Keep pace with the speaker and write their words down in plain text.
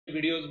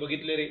Videos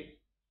बघितले रे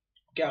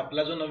की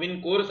आपला जो नवीन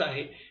कोर्स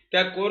आहे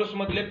त्या कोर्स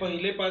मधले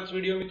पहिले 5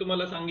 व्हिडिओ मी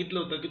तुम्हाला सांगितलं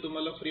होतं की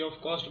तुम्हाला फ्री ऑफ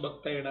कॉस्ट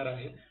बघता येणार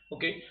आहे.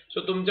 ओके,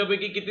 सो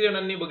तुमच्यापैकी किती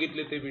जणांनी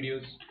बघितले ते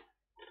व्हिडिओज?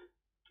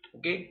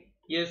 ओके,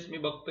 येस, मी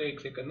बघतोय, एक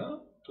सेकंद.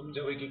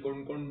 तुमच्यापैकी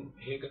कोण कोण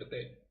हे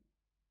करतंय?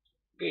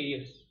 ओके,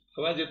 येस,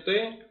 आवाज येतोय?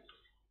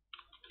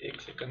 एक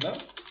second.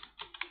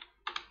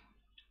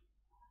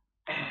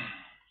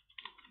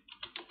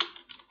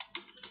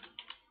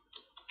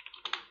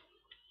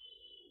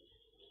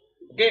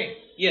 Okay,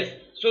 yes.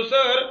 So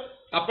sir,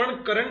 आपण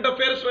करंट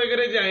अफेअर्स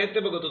वगैरे जे आहेत ते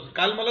बघत होतो.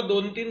 काल मला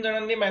 2-3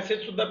 जणांनी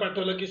मेसेज सुद्धा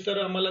पाठवला की सर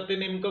आम्हाला ते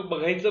नेमकं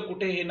बघायचं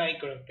कुठे हे नाही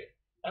कळते.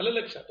 आलं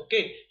लक्षात?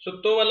 ओके, सो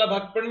तो वाला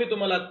भाग पण मी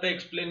तुम्हाला आता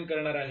एक्सप्लेन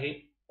करणार आहे.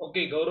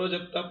 ओके, गौरव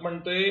जगताप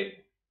म्हणतोय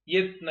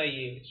येत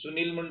नाहीये,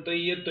 सुनील म्हणतोय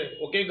येतोय.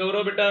 ओके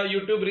गौरव बेटा,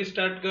 युट्यूब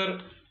रिस्टार्ट कर.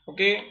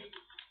 Okay,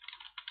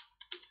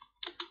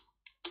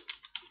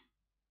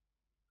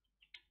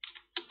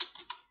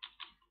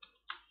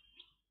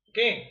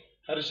 okay,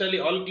 Harshali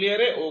all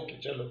clear आहे. ओके,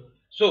 चलो.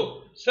 सो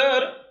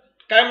सर,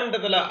 काय म्हणतात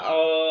त्याला,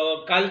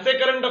 कालचे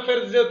करंट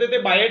अफेअर्स जे होते ते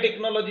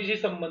बायोटेक्नॉलॉजीशी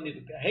संबंधित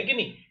होते, आहे की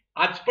नाही?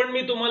 आज पण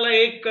मी तुम्हाला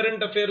एक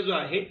करंट अफेअर जो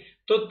आहे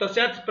तो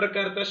तशाच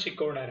प्रकारचा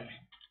शिकवणार आहे.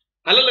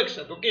 आलं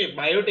लक्षात? ओके,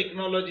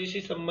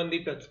 बायोटेक्नॉलॉजीशी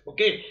संबंधितच.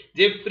 ओके,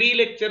 जे फ्री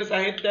लेक्चर्स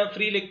आहेत त्या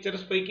फ्री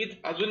लेक्चर्स पैकीच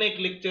अजून एक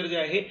लेक्चर जे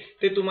आहे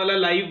ते तुम्हाला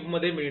लाईव्ह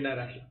मध्ये मिळणार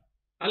आहे.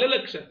 आलं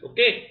लक्षात?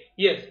 Okay,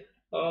 yes.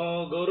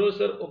 गौरव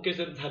सर, ओके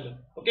सर, झालं.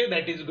 Okay,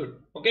 that is good.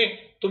 Okay,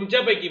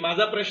 तुमच्यापैकी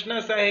माझा प्रश्न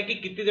असा आहे की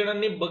किती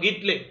जणांनी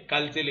बघितले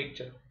कालचे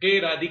लेक्चर? ओके,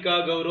 राधिका,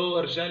 गौरव,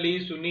 हर्षाली,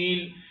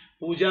 सुनील,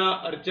 पूजा,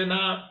 अर्चना.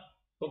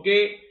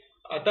 ओके,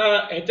 आता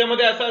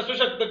ह्याच्यामध्ये असं असू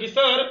शकतं की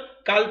सर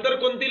काल तर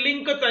कोणती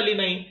लिंकच आली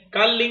नाही,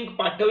 काल लिंक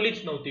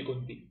पाठवलीच नव्हती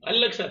कोणती. आलं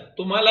लक्षात?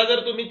 तुम्हाला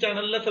जर तुम्ही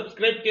चॅनलला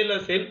सबस्क्राईब केलं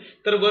असेल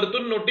तर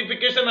वरतून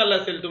नोटिफिकेशन आलं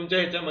असेल तुमच्या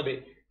ह्याच्यामध्ये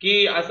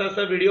की असा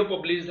असा व्हिडिओ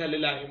पब्लिश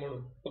झालेला आहे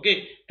म्हणून. ओके,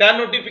 त्या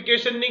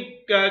नोटिफिकेशननी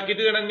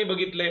किती जणांनी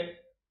बघितलंय?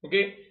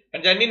 ओके,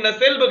 आणि ज्यांनी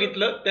नसेल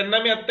बघितलं त्यांना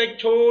मी आता एक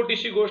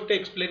छोटीशी गोष्ट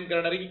एक्सप्लेन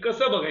करणार आहे की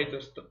कसं बघायचं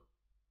असतं.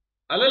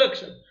 आलं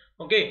लक्षात?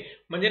 ओके,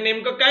 म्हणजे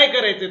नेमकं काय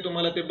करायचंय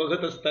तुम्हाला ते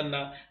बघत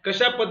असताना,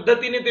 कशा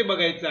पद्धतीने ते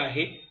बघायचं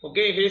आहे.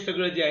 ओके, हे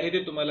सगळं जे आहे ते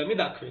तुम्हाला मी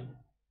दाखवेन.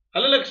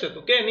 आलं लक्षात?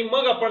 ओके, आणि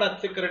मग आपण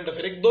आजचे करंट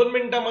अफेअर 1-2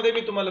 मिनिटांमध्ये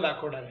मी तुम्हाला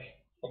दाखवणार आहे.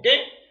 ओके,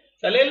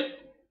 चालेल?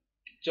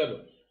 चलो,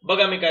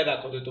 बघा मी काय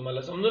दाखवतोय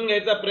तुम्हाला, समजून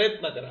घ्यायचा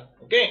प्रयत्न करा.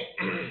 Okay,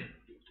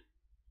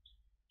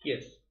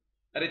 yes.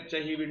 अरे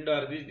ही विंडो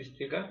अर्धीच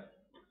दिसते का?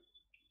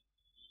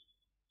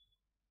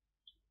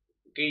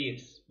 Okay,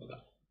 yes. बघा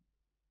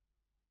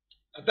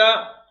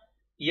आता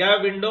या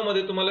विंडो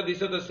मध्ये तुम्हाला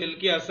दिसत असेल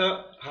की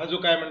असं हा जो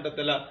काय म्हणतात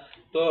त्याला,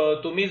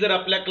 तुम्ही जर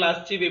आपल्या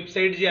क्लासची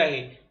वेबसाईट जी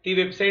आहे ती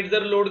वेबसाईट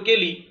जर लोड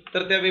केली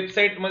तर त्या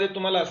वेबसाईट मध्ये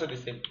तुम्हाला असं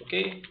दिसेल.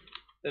 Okay,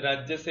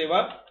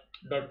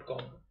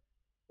 rajyaseva.com.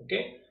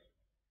 Okay,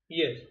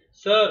 yes.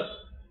 Sir,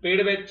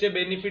 paid बॅचचे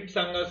benefit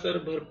सांगा सर,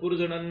 भरपूर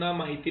जणांना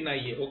माहिती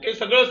नाहीये. ओके,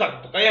 सगळं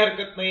सांगतो, काही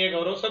हरकत नाहीये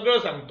गौरव, सगळं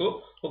सांगतो.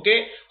 ओके,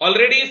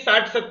 ऑलरेडी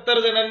 60-70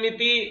 जणांनी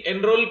ती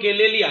एनरोल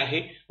केलेली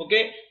आहे.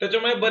 ओके,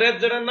 त्याच्यामुळे बऱ्याच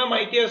जणांना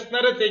माहिती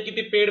असणारच आहे की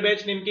ती पेड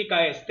बॅच नेमकी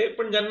काय असते,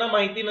 पण ज्यांना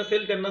माहिती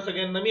नसेल त्यांना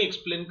सगळ्यांना मी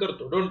एक्सप्लेन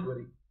करतो, डोंट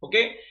वरी.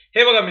 ओके,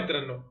 हे बघा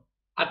मित्रांनो,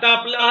 आता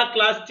आपला हा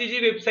क्लासची जी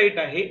वेबसाईट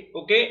आहे,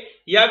 ओके,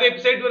 या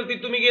वेबसाईट वरती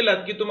तुम्ही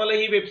गेलात की तुम्हाला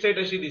ही वेबसाईट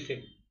अशी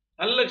दिसेल.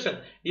 आलं लक्षात?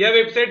 या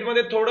वेबसाईट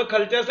मध्ये थोडं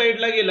खालच्या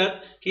साईडला गेलात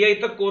की या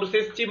इथं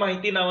कोर्सेसची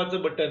माहिती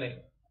नावाचं बटन आहे.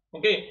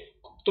 ओके,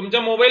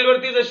 तुमच्या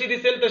मोबाईलवरती जशी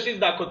दिसेल तशीच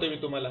दाखवतो मी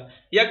तुम्हाला.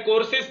 या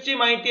कोर्सेसची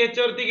माहिती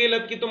याच्यावरती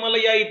गेलात की तुम्हाला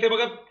या इथे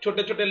बघा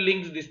छोट्या छोट्या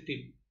लिंक्स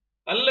दिसतील.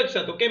 आलं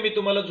लक्षात? ओके, मी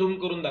तुम्हाला झूम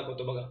करून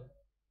दाखवतो बघा.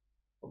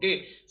 ओके,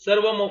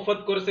 सर्व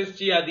मोफत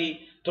कोर्सेसची यादी,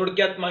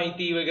 थोडक्यात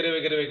माहिती वगैरे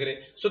वगैरे वगैरे.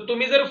 सो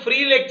तुम्ही जर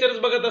फ्री लेक्चर्स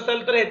बघत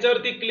असाल तर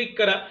ह्याच्यावरती क्लिक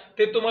करा,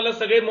 ते तुम्हाला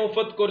सगळे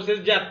मोफत कोर्सेस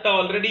जे आता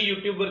ऑलरेडी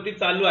युट्यूब वरती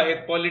चालू आहेत,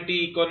 पॉलिटी,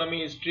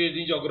 इकॉनॉमी, हिस्ट्री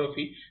आणि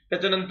जिओग्राफी,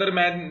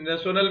 त्याच्यानंतर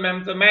सोनल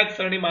मॅमचं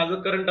मॅथ्स आणि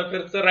माझं करंट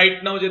अफेअर्सचं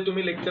राईट नाव जे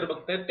तुम्ही लेक्चर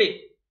बघताय ते.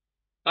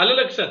 आलं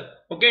लक्षात?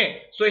 ओके,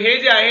 सो हे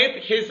जे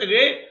आहेत हे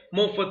सगळे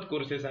मोफत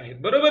कोर्सेस आहेत,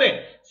 बरोबर आहे.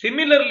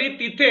 सिमिलरली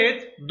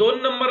तिथेच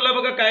 2 नंबरला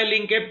बघा काय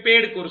लिंक आहे,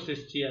 पेड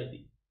कोर्सेसची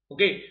यादी.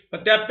 ओके,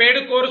 पण त्या पेड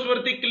कोर्स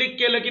वरती क्लिक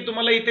केलं की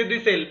तुम्हाला इथे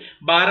दिसेल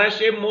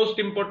 1200 most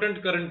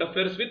important current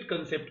affairs with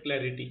concept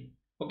clarity.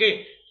 Okay,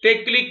 ते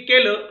क्लिक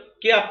केलं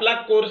की आपला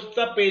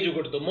कोर्सचा पेज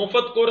उघडतो.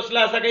 मोफत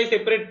कोर्सला असा काही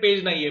सेपरेट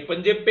पेज नाहीये,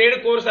 पण जे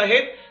पेड कोर्स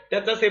आहेत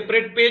त्याचा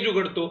सेपरेट पेज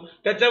उघडतो.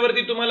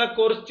 त्याच्यावरती तुम्हाला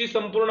कोर्सची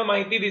संपूर्ण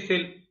माहिती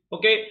दिसेल.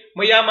 ओके,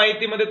 मग या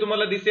माहितीमध्ये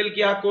तुम्हाला दिसेल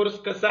की हा कोर्स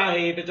कसा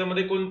आहे,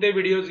 त्याच्यामध्ये कोणते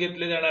व्हिडिओज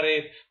घेतले जाणार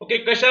आहेत. ओके,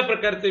 कशा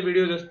प्रकारचे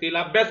व्हिडिओज असतील,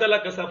 अभ्यासाला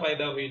कसा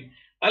फायदा होईल.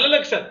 आलं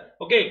लक्षात?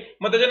 ओके,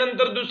 मग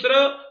त्याच्यानंतर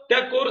दुसरं, त्या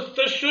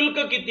कोर्सचं शुल्क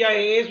किती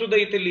आहे हे सुद्धा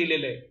इथे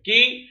लिहिलेलं आहे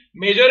की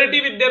मेजॉरिटी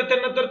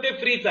विद्यार्थ्यांना तर ते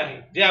फ्रीच आहे.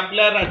 जे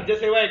आपल्या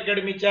राज्यसेवा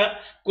अकॅडमीच्या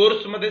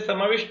कोर्समध्ये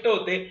समाविष्ट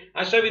होते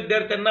अशा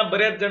विद्यार्थ्यांना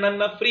बऱ्याच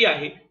जणांना फ्री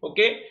आहे.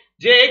 ओके,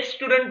 जे एक्स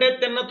स्टुडंट आहेत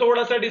त्यांना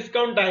थोडासा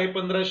डिस्काउंट आहे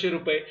 1500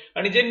 रुपये,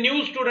 आणि जे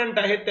न्यू स्टुडंट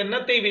आहेत त्यांना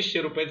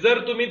 2300 रुपये, जर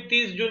तुम्ही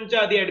 30 जूनच्या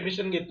आधी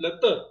ऍडमिशन घेतलं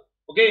तर.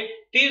 ओके,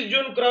 30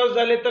 जून क्रॉस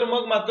झाले तर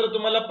मग मात्र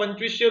तुम्हाला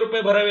 2500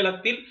 रुपये भरावे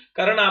लागतील,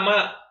 कारण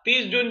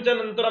 30 जूनच्या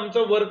नंतर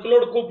आमचं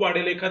वर्कलोड खूप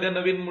वाढेल एखाद्या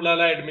नवीन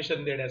मुलाला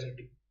ऍडमिशन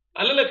देण्यासाठी.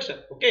 आलं लक्षात?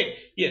 Okay,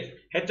 yes.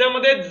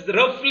 ह्याच्यामध्ये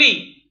रफली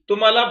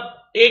तुम्हाला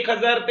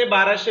 1000 ते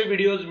 1200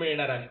 व्हिडिओज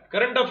मिळणार आहेत.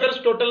 करंट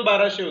अफेअर्स टोटल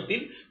 1200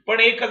 होतील, पण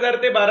 1000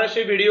 ते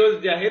 1200 व्हिडिओज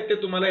जे आहेत ते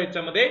तुम्हाला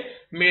ह्याच्यामध्ये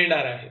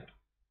मिळणार आहेत.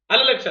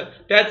 आलं लक्षात?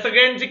 त्यात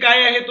सगळ्यांची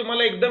काय आहे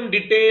तुम्हाला एकदम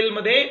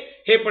डिटेलमध्ये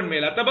हे पण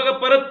मिळेल. आता बघा,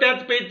 परत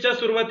त्याच पेजच्या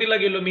सुरुवातीला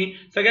गेलो मी.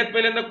 सगळ्यात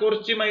पहिल्यांदा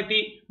कोर्सची माहिती,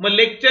 मग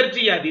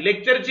लेक्चरची यादी.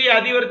 लेक्चरची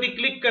यादीवरती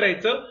क्लिक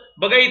करायचं.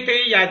 बघा इथे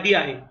यादी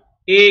आहे,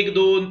 1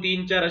 2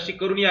 3 4 अशी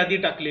करून यादी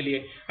टाकलेली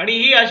आहे, आणि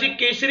ही अशी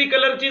केशरी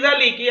कलरची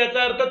झाली की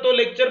याचा अर्थ तो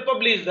लेक्चर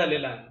पब्लिश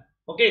झालेला आहे.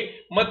 ओके,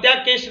 मग त्या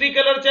केशरी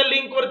कलरच्या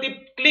लिंक वरती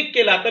क्लिक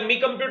केला. आता मी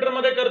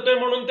कम्प्युटरमध्ये करतोय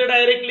म्हणून ते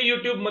डायरेक्टली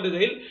युट्यूब मध्ये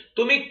जाईल.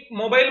 तुम्ही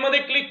मोबाईलमध्ये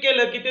क्लिक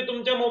केलं की ते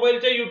तुमच्या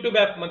मोबाईलच्या युट्यूब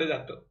ऍपमध्ये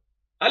जातं.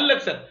 आलं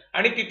लक्षात?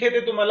 आणि तिथे ते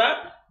तुम्हाला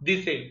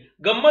दिसेल.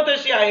 गंमत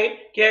अशी आहे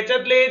की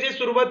ह्याच्यातले जे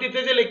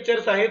सुरुवातीचे जे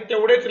लेक्चर्स आहेत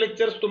तेवढेच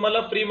लेक्चर्स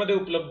तुम्हाला फ्रीमध्ये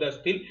उपलब्ध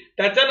असतील.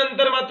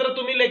 त्याच्यानंतर मात्र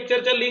तुम्ही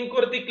लेक्चरच्या लिंक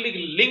वरती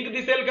लिंक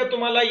दिसेल का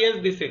तुम्हाला? येस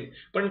दिसेल,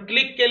 पण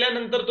क्लिक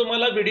केल्यानंतर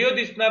तुम्हाला व्हिडिओ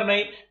दिसणार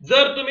नाही.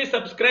 जर तुम्ही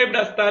सबस्क्राईब्ड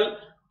असताल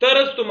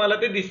तरच तुम्हाला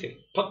ते दिसेल,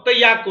 फक्त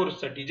या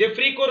कोर्ससाठी. जे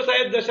फ्री कोर्स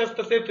आहेत जशाच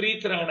तसे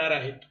फ्रीच राहणार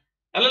आहेत.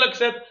 आलं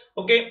लक्षात?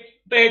 ओके,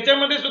 तर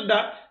ह्याच्यामध्ये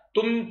सुद्धा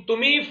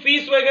तुम्ही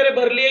फीस वगैरे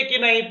भरली आहे की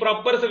नाही,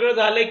 प्रॉपर सगळं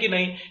झालंय की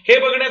नाही हे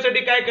बघण्यासाठी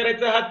काय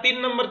करायचं, हा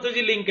 3 नंबरचं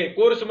जी लिंक आहे,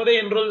 कोर्समध्ये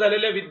एनरोल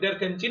झालेल्या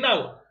विद्यार्थ्यांची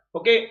नावं.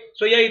 ओके,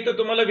 सो या इथं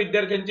तुम्हाला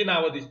विद्यार्थ्यांची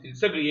नावं दिसतील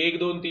सगळी, 1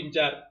 2 3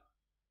 4.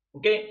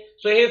 ओके,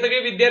 सो हे सगळे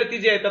विद्यार्थी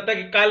जे आहेत,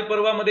 आता काल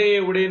परवामध्ये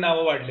एवढे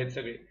नावं वाढलेत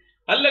सगळे.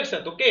 आलं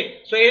लक्षात? ओके,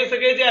 सो हे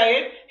सगळे जे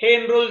आहेत हे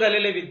एनरोल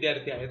झालेले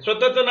विद्यार्थी आहेत.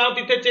 स्वतःचं नाव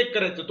तिथे चेक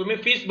करायचं. तुम्ही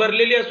फीस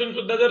भरलेली असून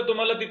सुद्धा जर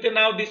तुम्हाला तिथे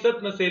नाव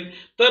दिसत नसेल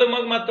तर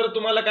मग मात्र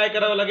तुम्हाला काय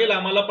करावं लागेल,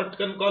 आम्हाला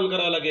पटकन कॉल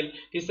करावा लागेल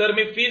की सर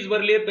मी फीस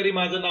भरली आहे तरी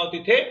माझं नाव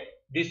तिथे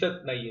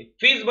दिसत नाहीये.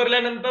 फीस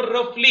भरल्यानंतर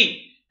रफली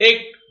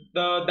एक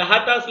 10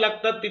 तास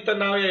लागतात तिथं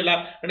नाव यायला,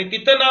 आणि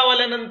तिथं नाव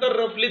आल्यानंतर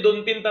रफली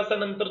 2-3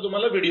 तासानंतर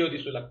तुम्हाला व्हिडिओ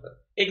दिसू लागतात.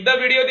 एकदा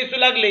व्हिडिओ दिसू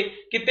लागले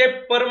की ते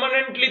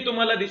परमनंटली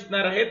तुम्हाला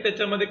दिसणार आहेत,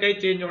 त्याच्यामध्ये काही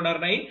चेंज होणार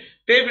नाही.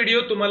 ते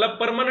व्हिडिओ तुम्हाला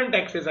परमनंट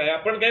ऍक्सेस आहे.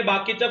 आपण काही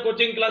बाकीच्या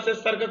कोचिंग क्लासेस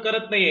सारखं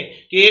करत नाहीये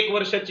की 1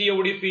 वर्षाची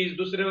एवढी फीस,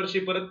 दुसऱ्या वर्षी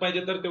परत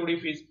पाहिजे तर तेवढी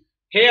फीस.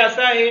 हे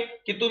असं आहे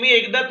की तुम्ही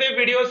एकदा ते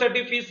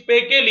व्हिडिओसाठी फीस पे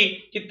केली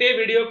की ते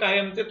व्हिडिओ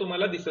कायमचे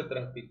तुम्हाला दिसत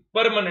राहतील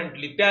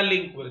परमनंटली त्या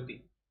लिंक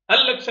वरती.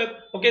 आलं लक्षात?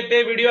 ओके,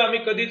 ते व्हिडिओ आम्ही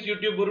कधीच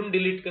युट्यूब वरून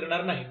डिलीट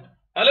करणार नाहीत.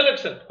 आलं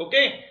लक्षात?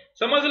 ओके,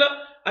 समजलं?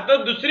 आता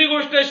दुसरी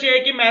गोष्ट अशी आहे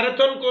की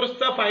मॅरेथॉन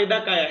कोर्सचा फायदा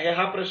काय आहे,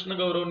 हा प्रश्न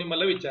गौरवनी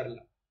मला विचारला.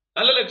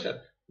 आलं लक्षात?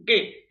 ओके,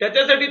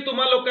 त्याच्यासाठी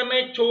तुम्हा लोकांना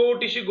एक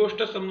छोटीशी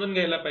गोष्ट समजून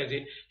घ्यायला पाहिजे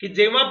की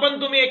जेव्हा पण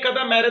तुम्ही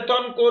एखादा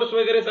मॅरेथॉन कोर्स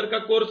वगैरे सारखा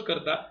कोर्स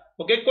करता,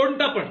 ओके,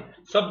 कोणता पण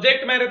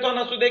सब्जेक्ट मॅरेथॉन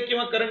असू दे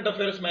किंवा करंट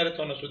अफेअर्स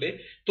मॅरेथॉन असू दे,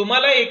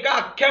 तुम्हाला एका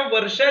अख्ख्या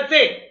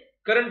वर्षाचे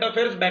current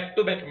affairs back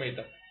to back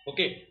मिळतात.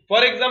 ओके,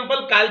 फॉर एक्झाम्पल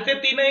कालचे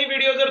 3ही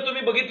व्हिडिओ जर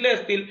तुम्ही बघितले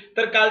असतील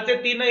तर कालचे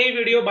 3ही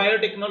व्हिडिओ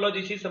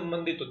बायोटेक्नॉलॉजीशी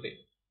संबंधित होते.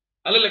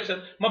 आलं लक्षात?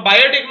 मग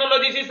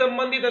बायोटेक्नॉलॉजीशी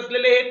संबंधित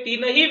असलेले हे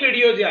 3ही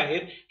व्हिडिओ जे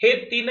आहेत, हे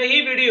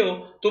 3ही व्हिडिओ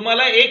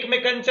तुम्हाला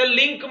एकमेकांच्या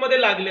लिंक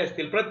मध्ये लागले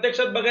असतील.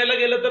 प्रत्यक्षात बघायला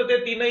गेलं तर ते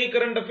 3ही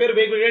करंट अफेअर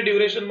वेगवेगळ्या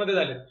ड्युरेशन मध्ये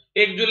झालेत.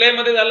 1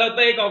 जुलैमध्ये झाला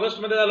होता, 1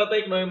 ऑगस्टमध्ये झाला होता,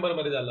 1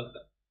 नोव्हेंबरमध्ये झाला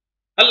होता.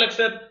 आलं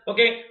लक्षात?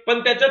 ओके, पण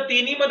त्याच्या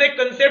 3ही मध्ये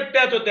कन्सेप्ट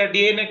त्याच होत्या.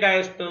 डीएनए काय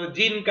असतं,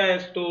 जीन काय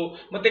असतो,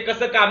 मग ते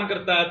कसं काम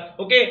करतात.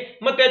 ओके,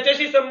 मग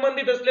त्याच्याशी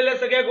संबंधित असलेल्या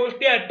सगळ्या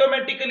गोष्टी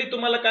ऑटोमॅटिकली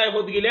तुम्हाला काय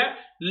होत गेल्या,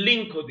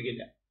 लिंक होत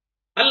गेल्या.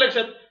 आलं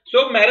लक्षात?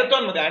 सो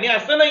मॅरेथॉन मध्ये, आणि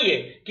असं नाहीये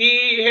की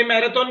हे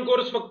मॅरेथॉन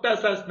कोर्स फक्त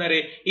असं असणार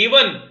आहे.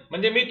 इव्हन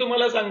म्हणजे मी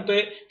तुम्हाला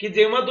सांगतोय की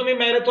जेव्हा तुम्ही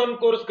मॅरेथॉन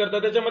कोर्स करता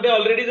त्याच्यामध्ये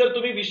ऑलरेडी जर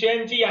तुम्ही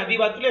विषयांची यादी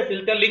वाचली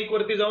असेल त्या लिंक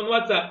वरती जाऊन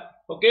वाचा.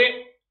 ओके,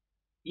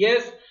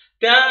 येस,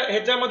 त्या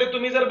ह्याच्यामध्ये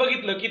तुम्ही जर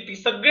बघितलं की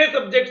सगळे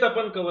सब्जेक्ट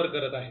आपण कव्हर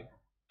करत आहे.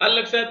 आलं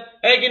लक्षात?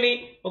 आहे की नाही?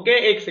 Okay,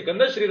 1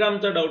 second,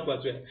 श्रीरामचा doubt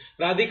वाचूया.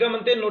 राधिका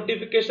म्हणते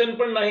नोटिफिकेशन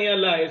पण नाही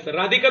आलं आहे सर.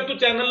 राधिका, तू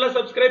चॅनलला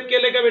सबस्क्राईब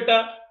केलंय का बेटा?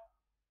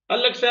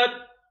 आलं लक्षात?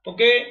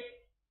 ओके,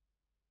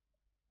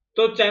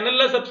 तो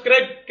चॅनलला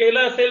सबस्क्राईब केलं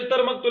असेल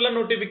तर मग तुला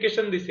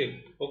नोटिफिकेशन दिसेल.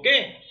 ओके,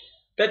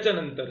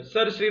 त्याच्यानंतर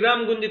sir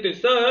Shriram गुंजिते,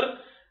 sir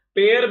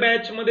pair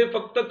batch मध्ये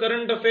फक्त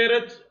करंट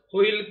अफेअरच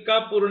होईल का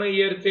पूर्ण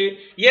इयरचे?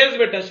 येस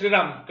बेटा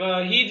श्रीराम,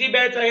 ही जी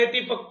बॅच आहे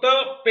ती फक्त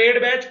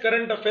पेड बॅच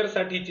करंट अफेअर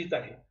साठीचीच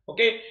आहे.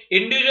 ओके,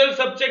 इंडिव्हिज्युअल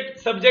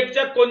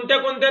सब्जेक्टच्या कोणत्या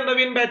कोणत्या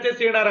नवीन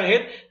बॅचेस येणार आहेत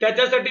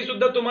त्याच्यासाठी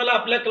सुद्धा तुम्हाला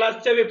आपल्या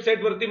क्लासच्या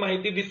वेबसाईट वरती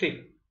माहिती दिसेल.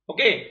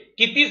 ओके,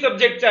 किती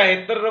सब्जेक्टचे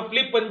आहेत तर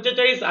रफली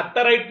 45.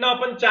 आता राईट ना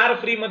आपण 4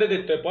 फ्री मध्ये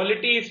देतोय,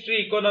 पॉलिटी, हिस्ट्री,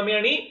 इकॉनॉमी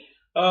आणि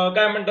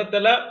काय म्हणतात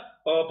त्याला,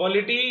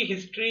 पॉलिटी,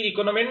 हिस्ट्री,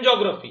 इकॉनॉमी आणि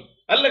जॉग्राफी.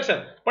 आलं लक्षात?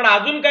 पण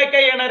अजून काय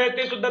काय येणार आहे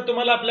ते सुद्धा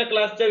तुम्हाला आपल्या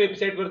क्लासच्या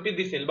वेबसाईट वरती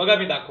दिसेल. बघा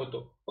मी दाखवतो.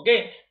 ओके,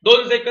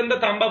 2 सेकंद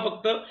थांबा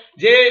फक्त.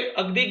 जे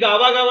अगदी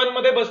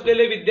गावागावांमध्ये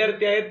बसलेले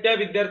विद्यार्थी आहेत त्या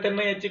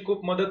विद्यार्थ्यांना याची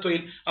खूप मदत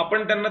होईल,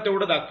 आपण त्यांना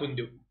तेवढं दाखवून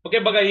देऊ. ओके,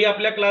 बघा ही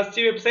आपल्या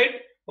क्लासची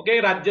वेबसाईट. ओके,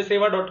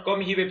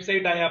 राज्यसेवा.com ही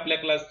वेबसाईट आहे आपल्या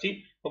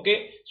क्लासची. ओके,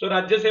 सो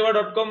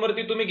राज्यसेवा.com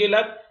वरती तुम्ही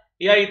गेलात,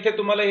 या इथे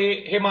तुम्हाला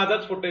हे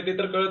माझाच फोटो आहे ते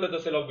तर कळतच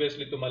असेल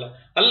ऑब्व्हियसली तुम्हाला,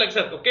 आलं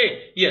लक्षात? ओके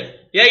येस,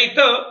 या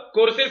इथं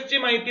कोर्सेसची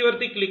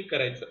माहितीवरती क्लिक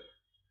करायचं,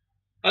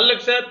 आलं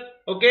लक्षात?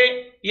 Okay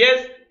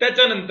yes.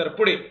 त्याच्यानंतर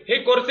पुढे हे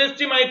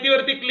कोर्सेसची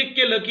माहितीवरती क्लिक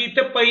केलं की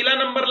इथे पहिला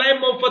नंबरला आहे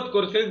मोफत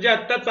कोर्सेस जे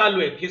आता चालू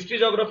आहेत, हिस्ट्री,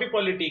 जॉग्राफी,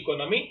 पॉलिटी,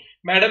 इकॉनॉमी,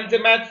 मॅडमचे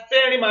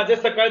मॅथ्सचे आणि माझे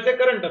सकाळचे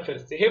करंट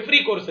अफेअर्सचे, हे फ्री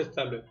कोर्सेस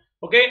चालू आहे.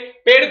 ओके,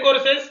 पेड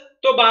कोर्सेस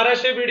तो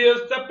 1200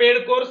 व्हिडिओजचा पेड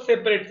कोर्स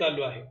सेपरेट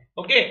चालू आहे.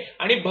 ओके,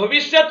 आणि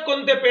भविष्यात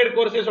कोणते पेड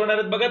कोर्सेस होणार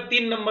आहेत बघा,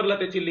 3 नंबरला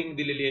त्याची लिंक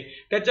दिलेली आहे,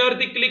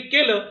 त्याच्यावरती क्लिक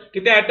केलं की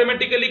ते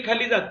ऑटोमॅटिकली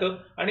खाली जातं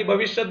आणि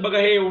भविष्यात बघा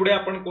हे एवढे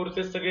आपण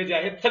कोर्सेस सगळे जे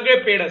आहेत सगळे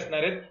पेड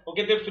असणार आहेत.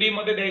 ओके, ते फ्री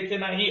मध्ये द्यायचे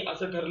नाही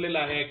असं ठरलेलं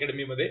आहे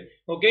अकॅडमीमध्ये.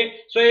 ओके,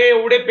 सो हे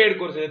एवढे पेड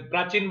कोर्सेस आहेत,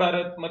 प्राचीन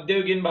भारत,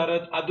 मध्ययुगीन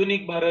भारत,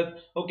 आधुनिक भारत,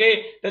 ओके,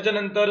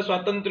 त्याच्यानंतर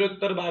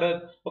स्वातंत्र्योत्तर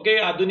भारत, ओके,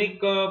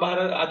 आधुनिक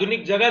भारत,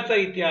 आधुनिक जगाचा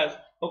इतिहास,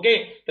 ओके,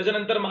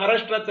 त्याच्यानंतर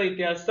महाराष्ट्राचा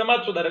इतिहास, समाज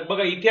सुधारक,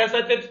 बघा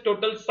इतिहासाचेच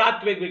टोटल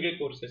 7 वेगवेगळे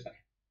कोर्सेस आहेत,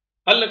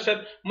 आलं लक्षात?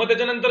 मग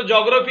त्याच्यानंतर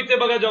जॉग्राफीचे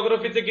बघा,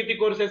 जॉग्राफीचे किती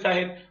कोर्सेस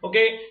आहेत?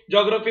 ओके,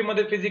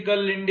 जॉग्राफीमध्ये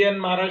फिजिकल, इंडियन,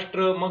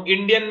 महाराष्ट्र, मग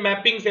इंडियन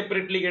मॅपिंग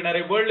सेपरेटली घेणार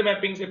आहे, वर्ल्ड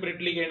मॅपिंग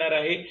सेपरेटली घेणार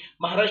आहे,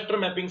 महाराष्ट्र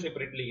मॅपिंग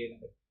सेपरेटली घेणार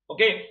आहे.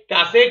 ओके, ते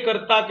असे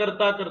करता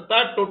करता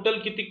करता टोटल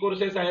किती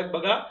कोर्सेस आहेत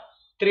बघा,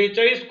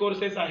 43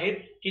 कोर्सेस आहेत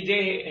की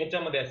जे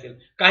ह्याच्यामध्ये असेल.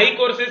 काही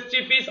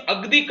कोर्सेसची फीस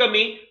अगदी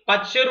कमी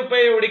 500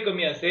 रुपये एवढी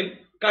कमी असेल,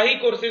 काही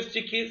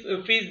कोर्सेसची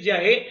फीस जी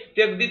आहे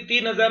ती अगदी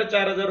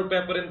 3000-4000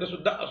 रुपयापर्यंत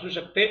सुद्धा असू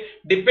शकते,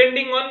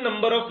 depending on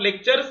number of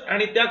lectures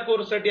आणि त्या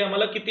कोर्ससाठी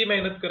आम्हाला किती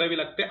मेहनत करावी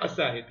लागते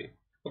असं आहे ते.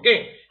 ओके,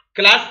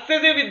 क्लासचे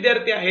जे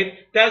विद्यार्थी आहेत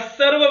त्या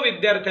सर्व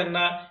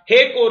विद्यार्थ्यांना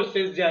हे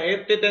कोर्सेस जे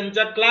आहेत ते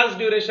त्यांच्या क्लास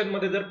ड्युरेशन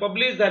मध्ये जर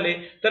पब्लिश झाले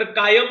तर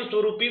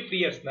कायमस्वरूपी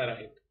फ्री असणार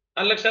आहेत,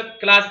 आलं लक्षात?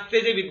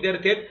 क्लासचे जे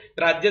विद्यार्थी आहेत,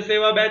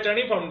 राज्यसेवा बॅच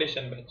आणि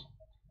फाउंडेशन बॅच,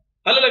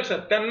 आलं लक्षात?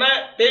 त्यांना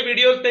ते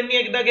व्हिडिओज त्यांनी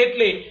एकदा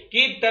घेतले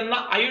की त्यांना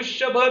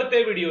आयुष्यभर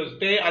ते व्हिडिओज,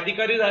 ते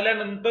अधिकारी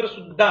झाल्यानंतर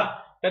सुद्धा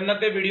त्यांना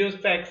ते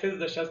व्हिडिओजचा ऍक्सेस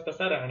जशाच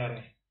तसा राहणार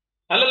आहे,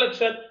 आलं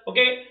लक्षात?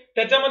 ओके,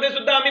 त्याच्यामध्ये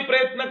सुद्धा आम्ही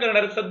प्रयत्न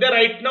करणार. सध्या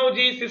राईट नाऊ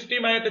जी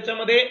सिस्टीम आहे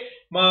त्याच्यामध्ये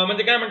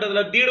म्हणजे काय म्हणतात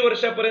त्याला, 1.5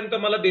 वर्षापर्यंत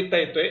मला देता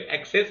येतोय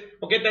ऍक्सेस.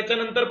 ओके,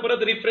 त्याच्यानंतर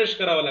परत रिफ्रेश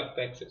करावा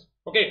लागतं ऍक्सेस.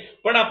 ओके,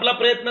 पण आपला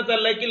प्रयत्न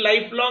चाललाय की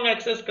लाईफ लॉंग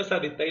ऍक्सेस कसा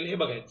देता येईल हे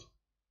बघायचं,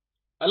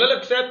 आलं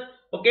लक्षात?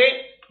 Okay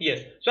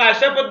yes. सो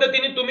अशा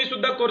पद्धतीने तुम्ही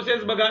सुद्धा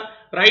कोर्सेस बघा.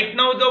 राईट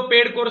नाऊ जो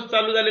पेड कोर्स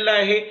चालू झालेला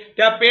आहे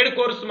त्या पेड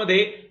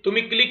कोर्समध्ये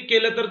तुम्ही क्लिक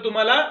केलं तर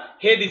तुम्हाला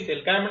हे दिसेल,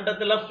 काय म्हणतात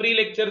त्याला, फ्री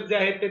लेक्चर जे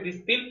आहेत ते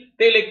दिसतील,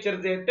 ते लेक्चर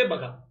जे आहेत ते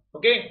बघा.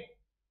 ओके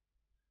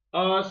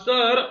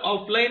सर,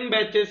 ऑफलाईन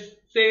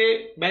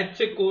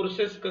बॅचचे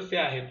कोर्सेस कसे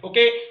आहेत?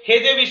 ओके, हे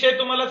जे विषय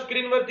तुम्हाला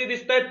स्क्रीनवरती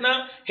दिसत आहेत ना,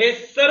 हे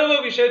सर्व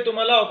विषय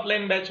तुम्हाला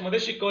ऑफलाईन बॅच मध्ये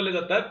शिकवले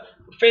जातात,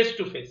 फेस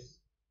टू फेस,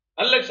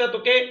 आलं लक्षात?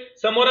 ओके,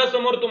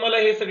 समोरासमोर तुम्हाला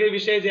हे सगळे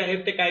विषय जे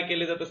आहेत ते काय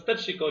केले जात असतात,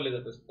 शिकवले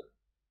जात असतात,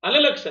 आलं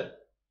लक्षात?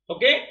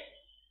 ओके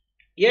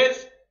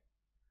येस,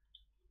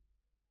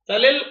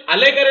 चालेल,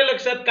 आले का रे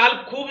लक्षात? काल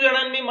खूप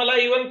जणांनी मला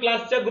इव्हन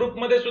क्लासच्या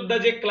ग्रुपमध्ये सुद्धा,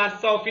 जे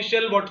क्लासचा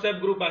ऑफिशियल व्हॉट्सअप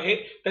ग्रुप आहे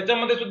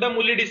त्याच्यामध्ये सुद्धा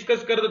मुली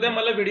डिस्कस करत होत्या,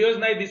 मला व्हिडिओज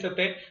नाही दिसत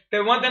आहे.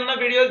 तेव्हा त्यांना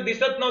व्हिडिओज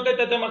दिसत नव्हते,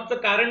 त्याच्या मागचं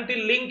कारण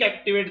ती लिंक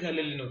ऍक्टिव्हेट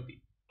झालेली नव्हती,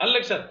 आलं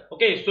लक्षात?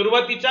 ओके,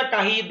 सुरुवातीच्या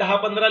काही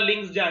 10-15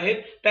 लिंक्स ज्या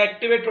आहेत त्या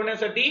ऍक्टिव्हेट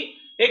होण्यासाठी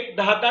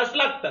 1-10 तास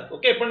लागतात.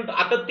 ओके, पण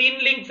आता 3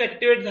 लिंक्स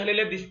ऍक्टिव्हेट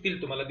झालेल्या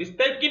दिसतील तुम्हाला,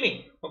 दिसतायत की नाही?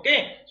 ओके,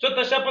 सो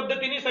तशा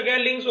पद्धतीने सगळ्या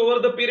लिंक्स ओव्हर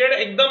द पिरियड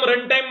एकदम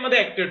रन टाइम मध्ये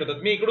ऍक्टिव्हेट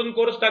होतात. मी इकडून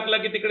कोर्स टाकला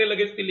की तिकडे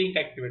लगेच ती लिंक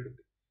ऍक्टिव्हेट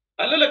होते,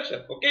 आलं लक्षात?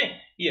 ओके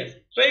येस,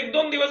 सो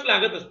 1-2 दिवस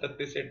लागत असतात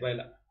ते सेट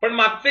व्हायला. पण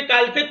मागचे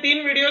कालचे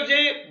 3 व्हिडिओ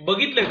जे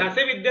बघितले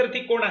असे विद्यार्थी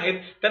कोण आहेत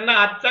त्यांना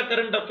आजचा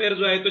करंट अफेअर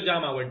जो आहे तो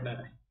जाम आवडणार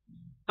आहे,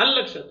 आलं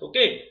लक्षात?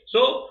 Okay,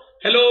 so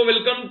hello,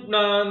 welcome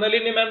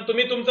Nalini ma'am,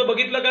 तुम्ही तुमचं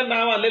बघितलं का,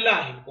 नाव आलेलं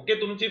आहे. ओके,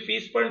 तुमची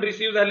फीस पण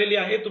रिसीव्ह झालेली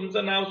आहे,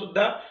 तुमचं नाव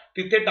सुद्धा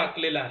तिथे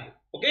टाकलेलं आहे.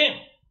 ओके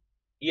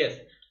येस,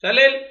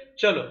 चालेल.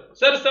 चलो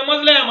सर,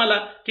 समजलंय आम्हाला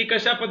की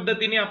कशा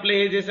पद्धतीने आपले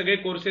हे जे सगळे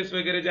कोर्सेस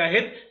वगैरे जे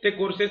आहेत ते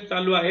कोर्सेस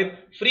चालू आहेत,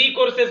 फ्री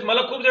कोर्सेस.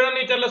 मला खूप जणांनी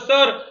विचारलं,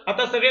 सर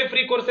आता सगळे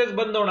फ्री कोर्सेस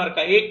बंद होणार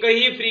का?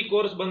 एकही फ्री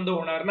कोर्स बंद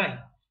होणार नाही,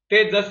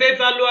 ते जसे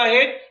चालू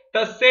आहेत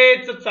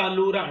तसेच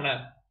चालू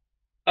राहणार,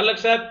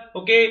 लक्षात?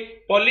 ओके,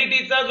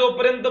 पॉलिटीचा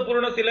जोपर्यंत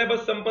पूर्ण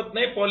सिलेबस संपत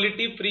नाही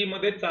पॉलिटी फ्री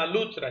मध्ये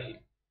चालूच राहील,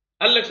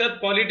 आलं लक्षात?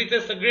 पॉलिटीचे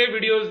सगळे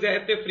व्हिडिओज जे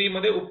आहेत ते फ्री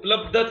मध्ये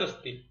उपलब्धच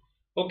असतील.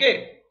 ओके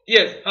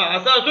येस, हा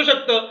असं असू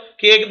शकतं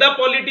की एकदा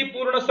पॉलिटी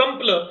पूर्ण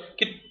संपलं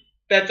की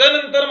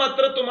त्याच्यानंतर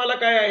मात्र तुम्हाला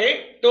काय आहे,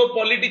 तो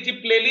पॉलिटीची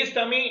प्लेलिस्ट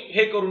आम्ही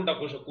हे करून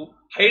टाकू शकू,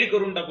 हाईड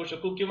करून टाकू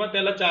शकू किंवा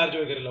त्याला चार्ज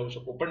वगैरे लावू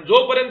शकू, पण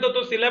जोपर्यंत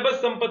तो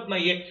सिलेबस संपत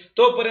नाहीये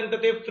तोपर्यंत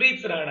ते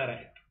फ्रीच राहणार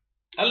आहे,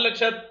 आलं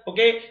लक्षात?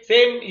 Okay,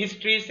 same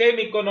history, same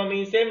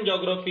economy, same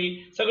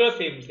geography, सगळं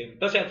सेम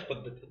तशाच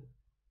पद्धतीने,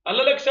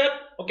 आलं लक्षात?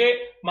 ओके,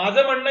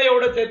 माझं म्हणणं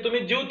एवढंच आहे, तुम्ही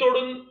जीव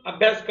तोडून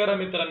अभ्यास करा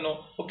मित्रांनो.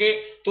 ओके,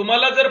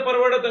 तुम्हाला जर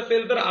परवडत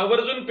असेल तर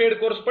आवर्जून पेड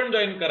कोर्स पण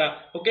जॉईन करा.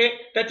 ओके,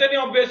 त्याच्याने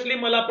ऑब्व्हियसली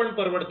मला पण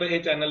परवडतं हे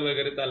चॅनल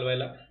वगैरे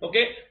चालवायला.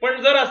 ओके,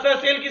 पण जर असं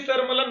असेल की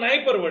सर मला नाही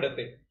परवडत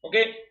आहे,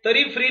 ओके,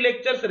 तरी फ्री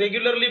लेक्चर्स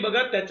रेग्युलरली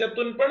बघा,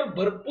 त्याच्यातून पण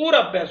भरपूर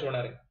अभ्यास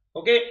होणार आहे.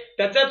 ओके,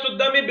 त्याच्यात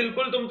सुद्धा मी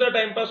बिलकुल तुमचा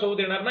टाइमपास होऊ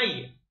देणार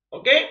नाहीये.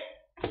 ओके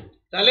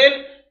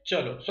चालेल,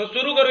 चलो सो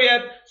सुरू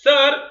करूयात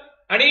सर.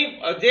 आणि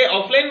जे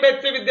ऑफलाईन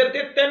बॅचचे विद्यार्थी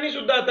आहेत त्यांनी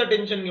सुद्धा आता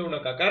टेन्शन घेऊ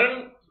नका,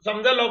 कारण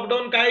समजा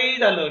लॉकडाऊन काही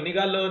झालं,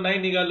 निघालं नाही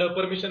निघालं,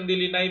 परमिशन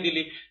दिली नाही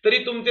दिली, तरी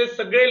तुमचे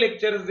सगळे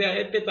लेक्चर्स जे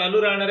आहेत ते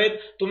चालू राहणार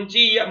आहेत.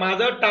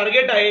 माझं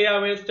टार्गेट आहे या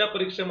वेळेसच्या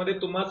परीक्षेमध्ये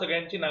तुम्हा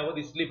सगळ्यांची नावं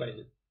दिसली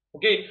पाहिजेत.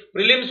 ओके,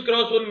 प्रिलिम्स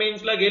क्रॉस होऊन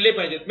मेन्सला गेले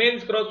पाहिजेत,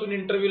 मेन्स क्रॉस होऊन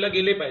इंटरव्ह्यूला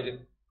गेले पाहिजेत.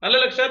 आलं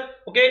लक्षात?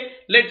 Okay,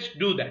 let's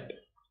do that.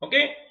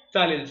 Okay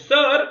चालेल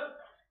सर.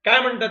 काय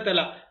म्हणतात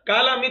त्याला,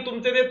 काल आम्ही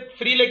तुमचे जे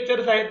फ्री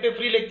लेक्चर्स आहेत ते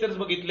फ्री लेक्चर्स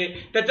बघितले.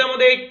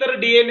 त्याच्यामध्ये एक तर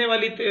डीएनए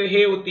वाली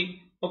हे होती.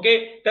 ओके,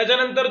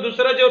 त्याच्यानंतर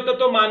दुसरं जे होतं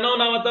तो मानव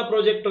नावाचा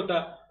प्रोजेक्ट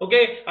होता.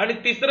 ओके, आणि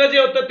तिसरं जे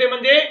होतं ते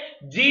म्हणजे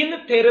जीन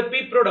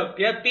थेरपी प्रोडक्ट.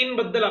 या 3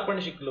 बद्दल आपण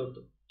शिकलो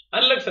होतो.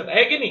 आलं लक्षात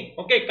आहे की नाही?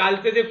 ओके,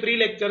 कालचे जे फ्री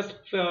लेक्चर्स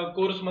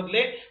कोर्स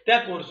मधले त्या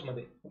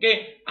कोर्समध्ये. ओके,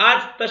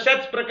 आज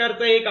तशाच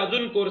प्रकारचा एक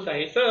अजून कोर्स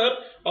आहे सर,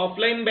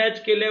 ऑफलाईन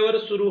बॅच केल्यावर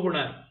सुरू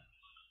होणार.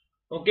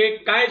 ओके,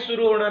 काय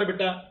सुरू होणार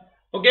बेटा?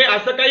 ओके,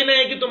 असं काही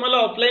नाही की तुम्हाला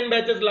ऑफलाईन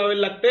बॅचेस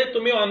लावायला लागते,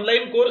 तुम्ही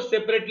ऑनलाईन कोर्स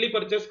सेपरेटली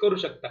परचेस करू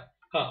शकता.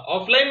 हा,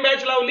 ऑफलाईन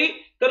बॅच लावली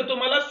तर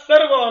तुम्हाला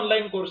सर्व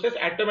ऑनलाईन कोर्सेस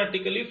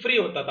ऑटोमॅटिकली फ्री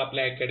होतात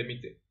आपल्या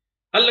अकॅडमीचे.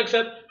 आलं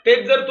लक्षात?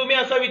 तेच जर तुम्ही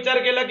असा विचार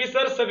केला की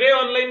सर सगळे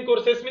online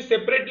courses me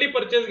separately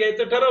purchase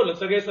घ्यायचं ठरवलं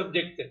सगळे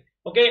सब्जेक्टचे,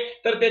 ओके,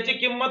 तर त्याची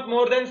किंमत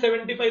मोर दॅन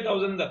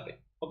 75,000 जाते.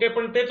 ओके,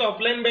 पण तेच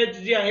ऑफलाईन बॅच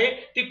जी आहे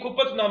ती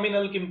खूपच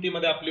नॉमिनल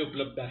किमतीमध्ये आपली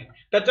उपलब्ध आहे.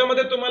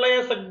 त्याच्यामध्ये तुम्हाला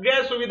या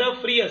सगळ्या सुविधा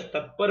फ्री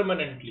असतात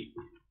परमनंटली.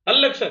 आलं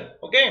लक्षात?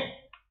 Okay,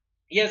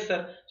 yes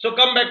sir. So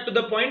come back to the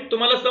point.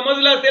 तुम्हाला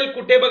समजलं असेल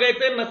कुठे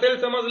बघायचंय, नसेल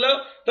समजलं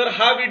तर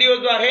हा व्हिडिओ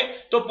जो आहे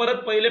तो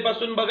परत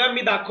पहिलेपासून बघा.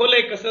 मी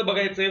दाखवलंय कसं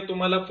बघायचंय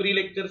तुम्हाला, फ्री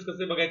लेक्चर्स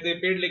कसे बघायचे,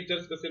 पेड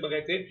लेक्चर्स कसे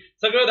बघायचे,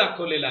 सगळं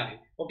दाखवलेलं आहे.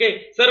 ओके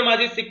सर,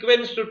 माझी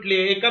सिक्वेन्स सुटली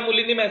आहे. एका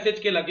मुलीने मेसेज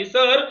केला की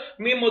सर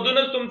मी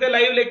मधूनच तुमचे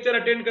लाईव्ह लेक्चर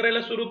अटेंड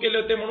करायला सुरू केले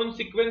होते म्हणून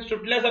सिक्वेन्स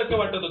सुटल्यासारखं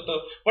वाटत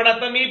होतं, पण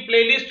आता मी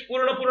प्लेलिस्ट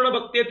पूर्ण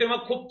बघते तेव्हा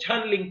खूप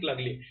छान लिंक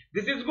लागली.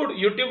 दिस इज गुड.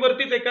 युट्यूब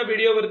वरतीच एका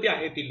व्हिडिओवरती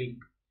आहे ती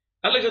लिंक.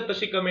 आलं,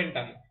 तशी कमेंट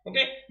आहे.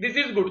 Okay, this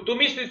is good.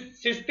 तुम्ही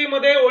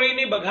शिस्तीमध्ये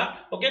ओळीने बघा.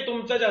 ओके,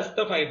 तुमचा जास्त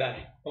फायदा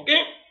आहे. ओके,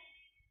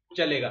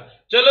 चलेगा.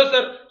 चलो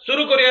सर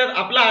सुरू करूया.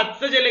 आपलं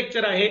आजचं जे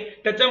लेक्चर आहे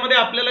त्याच्यामध्ये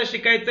आपल्याला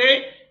शिकायचंय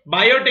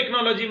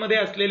बायोटेक्नॉलॉजी मध्ये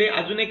असलेले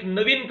अजून एक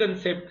नवीन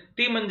कन्सेप्ट,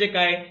 ती म्हणजे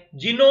काय?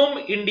 Genome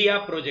India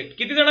project.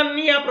 किती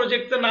जणांनी या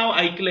प्रोजेक्टचं नाव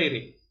ऐकलंय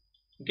रे?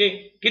 ओके,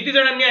 किती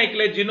जणांनी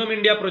ऐकलंय जिनोम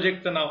इंडिया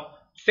प्रोजेक्टचं नाव?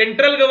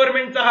 सेंट्रल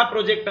गव्हर्नमेंटचा हा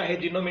प्रोजेक्ट आहे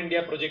जिनोम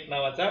इंडिया प्रोजेक्ट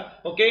नावाचा.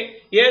 Okay,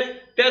 yes.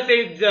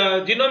 त्या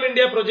जिनोम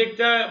इंडिया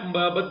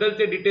प्रोजेक्टच्या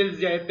बद्दलचे डिटेल्स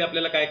जे आहेत ते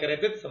आपल्याला काय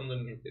करायचे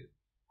समजून घ्यायचे.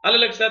 आलं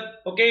लक्षात?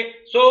 ओके,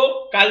 सो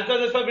कालचा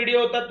जसा व्हिडिओ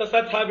होता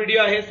तसाच हा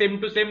व्हिडिओ आहे, सेम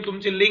टू सेम.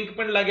 तुमची लिंक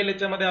पण लागेल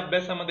याच्यामध्ये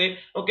अभ्यासामध्ये.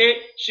 ओके,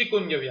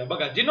 शिकून घेऊया.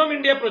 बघा जिनोम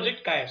इंडिया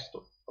प्रोजेक्ट काय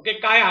असतो. ओके,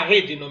 काय आहे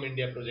जिनोम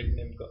इंडिया प्रोजेक्ट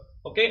नेमकं?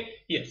 Okay,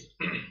 yes.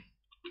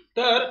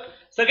 तर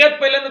सगळ्यात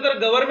पहिल्यांदा तर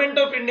गव्हर्नमेंट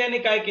ऑफ इंडियाने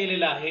काय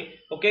केलेलं आहे,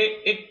 ओके,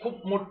 एक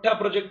खूप मोठा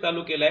प्रोजेक्ट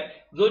चालू केलाय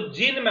जो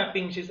जीन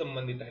मॅपिंगशी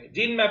संबंधित आहे.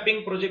 जीन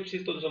मॅपिंग प्रोजेक्टशी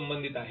तो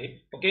संबंधित आहे.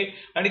 ओके,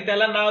 आणि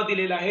त्याला नाव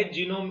दिलेलं आहे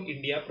जिनोम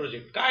इंडिया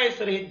प्रोजेक्ट. काय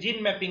सर हे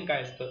जीन मॅपिंग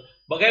काय असतं?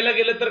 बघायला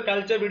गेलं तर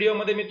कालच्या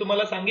व्हिडिओमध्ये मी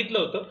तुम्हाला सांगितलं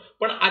होतं,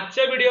 पण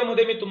आजच्या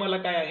व्हिडिओमध्ये मी तुम्हाला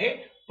काय आहे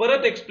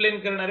परत एक्सप्लेन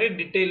करणार आहे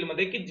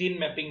डिटेलमध्ये की जीन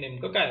मॅपिंग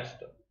नेमकं काय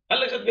असतं.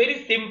 लक्षात? व्हेरी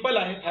सिंपल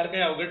आहे, फार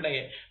काही अवघड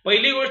नाहीये.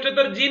 पहिली गोष्ट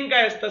तर जीन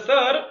काय असतं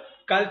सर,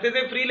 कालचे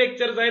जे फ्री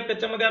लेक्चर्स आहेत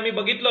त्याच्यामध्ये आम्ही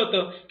बघितलं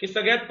होतं की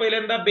सगळ्यात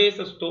पहिल्यांदा बेस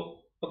असतो.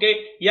 ओके,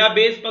 या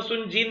बेस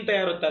पासून जीन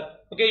तयार होतात.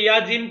 ओके, या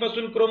जीन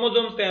पासून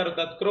क्रोमोझोम्स तयार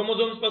होतात,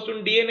 क्रोमोझोम्स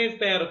पासून डीएनए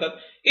तयार होतात.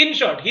 इन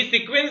शॉर्ट ही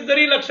सिक्वेन्स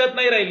जरी लक्षात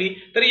नाही राहिली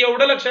तरी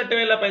एवढं लक्षात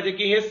ठेवायला पाहिजे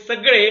की हे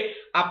सगळे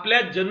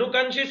आपल्या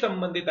जनुकांशी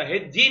संबंधित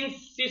आहेत,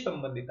 जीन्सशी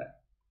संबंधित आहे.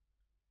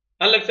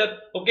 लक्षात?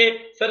 ओके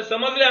सर,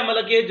 समजले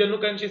आम्हाला की हे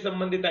जनुकांशी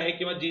संबंधित आहे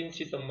किंवा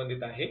जीन्सशी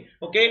संबंधित आहे.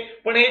 ओके,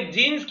 पण हे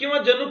जीन्स किंवा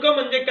जनुक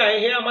म्हणजे काय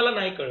हे आम्हाला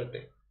नाही कळत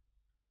आहे.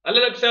 आलं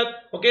लक्षात?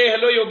 Okay,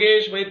 hello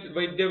Yogesh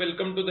Vaidya,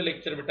 welcome to the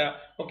lecture बेटा.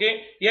 ओके,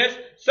 येस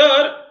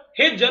सर,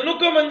 हे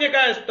जनुक म्हणजे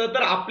काय असतं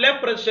तर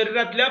आपल्या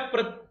शरीरातल्या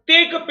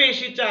प्रत्येक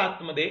पेशीच्या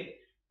आतमध्ये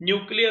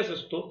न्यूक्लियस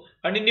असतो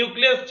आणि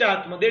न्यूक्लियसच्या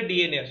आतमध्ये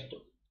डीएनए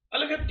असतो.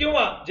 आलं लक्षात?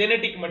 किंवा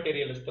जेनेटिक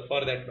मटेरियल असतं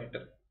फॉर दॅट मॅटर.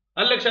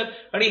 आलं लक्षात?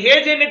 आणि हे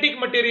जेनेटिक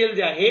मटेरियल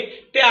जे आहे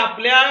ते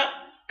आपल्या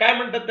काय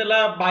म्हणतात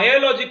त्याला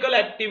बायोलॉजिकल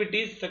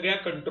ऍक्टिव्हिटीज सगळ्या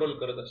कंट्रोल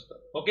करत असतं.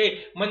 ओके,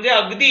 म्हणजे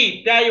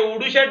अगदी त्या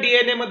एवढ्याशा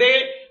डीएनए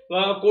मध्ये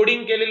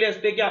कोडिंग केलेली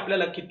असते की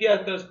आपल्याला किती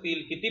हात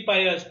असतील, किती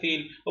पाय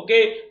असतील.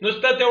 ओके,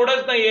 नुसतं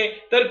तेवढंच नाहीये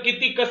तर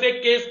किती कसे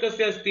केस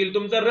कसे असतील,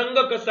 तुमचा रंग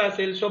कसा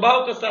असेल,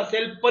 स्वभाव कसा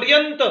असेल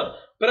पर्यंत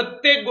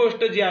प्रत्येक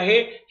गोष्ट जी आहे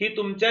ही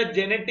तुमच्या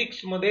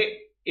जेनेटिक्स मध्ये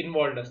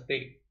इन्व्हॉल्ड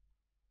असते.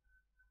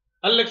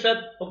 आलं लक्षात?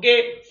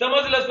 ओके,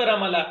 समजलं सर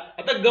आम्हाला.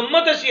 आता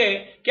गंमत अशी आहे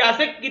की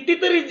असे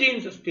कितीतरी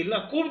जीन्स असतील ना,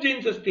 खूप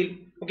जीन्स असतील.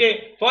 ओके,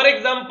 फॉर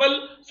एक्झाम्पल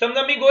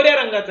समजा मी गोऱ्या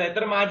रंगाचा आहे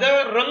तर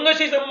माझ्या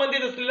रंगाशी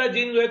संबंधित असलेला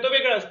जीन जो आहे तो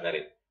वेगळा असणार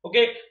आहे.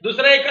 ओके,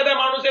 दुसरा एखादा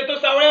माणूस आहे तो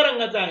सावळ्या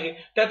रंगाचा आहे,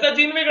 त्याचा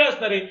जीन वेगळा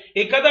असणार आहे.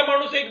 एखादा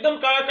माणूस एकदम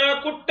काळा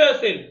कुट्ट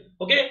असेल,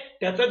 ओके,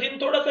 त्याचा जीन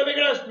थोडासा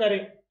वेगळा असणार आहे.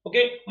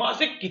 ओके, मग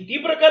असे किती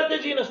प्रकारचे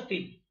जीन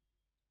असतील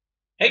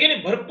है की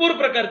नाही? भरपूर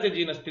प्रकारचे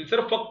जीन असतील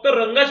सर, फक्त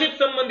रंगाशीच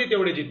संबंधित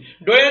एवढे जीन.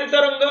 डोळ्यांचा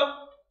रंग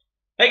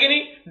है की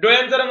नाही,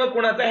 डोळ्यांचा रंग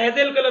कोणाचा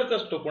हॅझेल कलरचा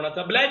असतो,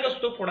 कोणाचा ब्लॅक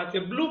असतो, कोणाचे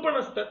ब्लू पण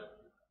असतात.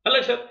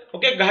 लक्षात.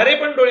 ओके, घारे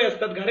पण डोळे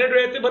असतात, घारे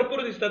डोळ्याचे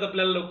भरपूर दिसतात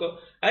आपल्याला लोक,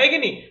 आहे की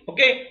नाही.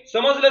 ओके,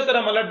 समजलं सर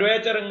आम्हाला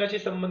डोळ्याच्या रंगाशी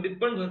संबंधित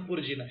पण भरपूर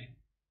जीन आहे.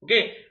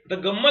 ओके, तर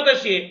गंमत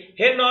अशी आहे,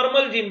 हे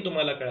नॉर्मल जीन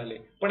तुम्हाला कळाले,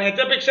 पण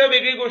ह्याच्यापेक्षा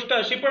वेगळी गोष्ट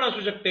अशी पण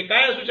असू शकते.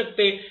 काय असू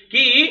शकते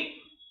की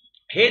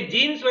हे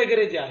जीन्स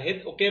वगैरे जे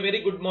आहेत. Okay, very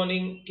good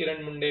morning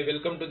Kiran Munde,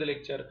 welcome to the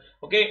lecture.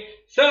 Okay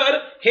sir,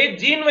 हे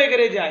जीन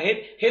वगैरे जे आहेत,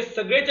 हे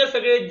सगळेच्या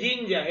सगळे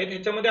जीन जे आहेत,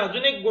 ह्याच्यामध्ये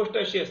अजून एक गोष्ट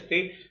अशी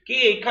असते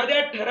की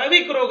एखाद्या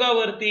ठराविक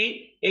रोगावरती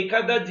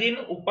एखादा जीन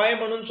उपाय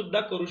म्हणून सुद्धा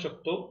करू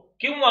शकतो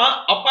किंवा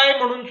अपाय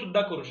म्हणून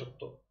सुद्धा करू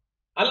शकतो.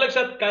 आलं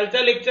लक्षात.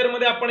 कालच्या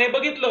लेक्चरमध्ये आपण हे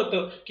बघितलं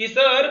होतं की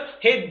सर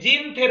हे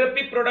जीन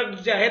थेरपी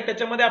प्रोडक्ट जे आहेत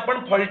त्याच्यामध्ये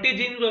आपण फॉल्टी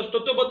जीन जो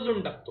असतो तो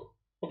बदलून टाकतो.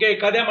 ओके,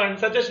 एखाद्या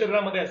माणसाच्या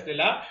शरीरामध्ये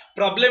असलेला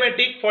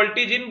प्रॉब्लेमॅटिक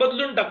फॉल्टी जीन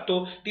बदलून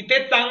टाकतो, तिथे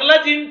चांगला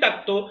जीन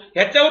टाकतो.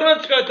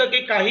 ह्याच्यावरूनच कळतं की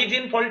काही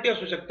जीन फॉल्टी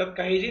असू शकतात,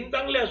 काही जीन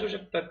चांगले असू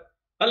शकतात.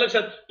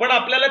 लक्षात. पण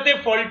आपल्याला ते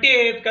फॉल्टी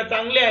आहेत का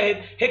चांगले आहेत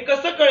हे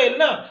कसं कळेल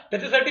ना,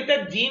 त्याच्यासाठी त्या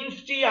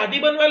जीन्सची यादी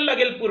बनवायला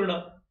लागेल पूर्ण.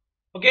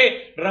 ओके,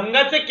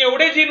 रंगाचे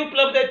केवढे जीन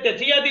उपलब्ध आहेत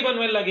त्याची यादी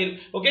बनवायला लागेल.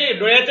 ओके,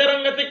 डोळ्याच्या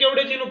रंगाचे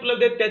केवढे जीन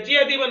उपलब्ध आहेत त्याची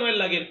यादी बनवायला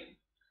लागेल.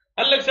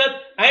 लक्षात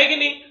आहे की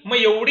नाही. मग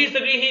एवढी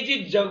सगळी ही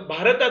जी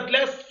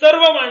भारतातल्या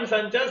सर्व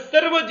माणसांच्या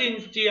सर्व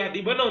जीन्सची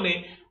यादी बनवणे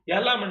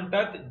याला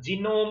म्हणतात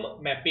जिनोम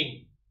मॅपिंग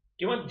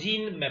किंवा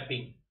जीन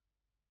मॅपिंग.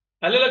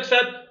 आलं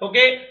लक्षात.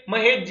 ओके, मग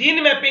हे जीन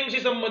मॅपिंगशी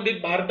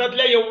संबंधित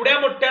भारतातल्या एवढ्या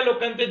मोठ्या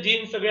लोकांचे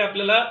जीन सगळे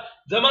आपल्याला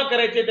जमा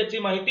करायचे, त्याची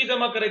माहिती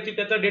जमा करायची,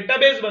 त्याचा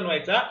डेटाबेस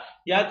बनवायचा,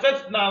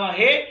 याचंच नाव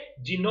आहे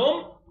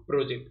जिनोम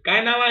प्रोजेक्ट.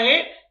 काय नाव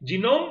आहे?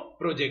 Genome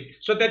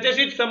project. सो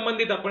त्याच्याशीच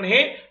संबंधित आपण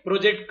हे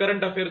प्रोजेक्ट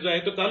करंट अफेअर जो आहे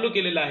तो चालू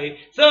केलेला आहे.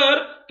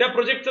 सर त्या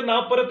प्रोजेक्टचं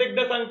नाव परत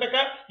एकदा सांगता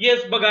का?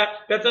 येस, बघा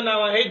त्याचं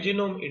नाव आहे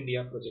जिनोम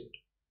इंडिया प्रोजेक्ट.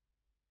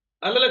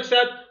 आलं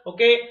लक्षात.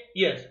 Okay,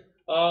 yes.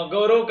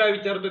 गौरव काय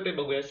विचारतो ते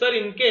बघूया. Sir,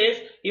 in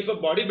case if a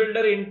body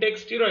builder intake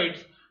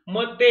steroids,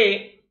 मग ते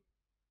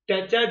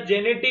त्याच्या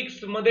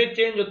जेनेटिक्स मध्ये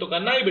चेंज होतो का?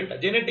 नाही बेटा,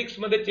 जेनेटिक्स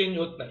मध्ये चेंज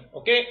होत नाही.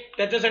 ओके,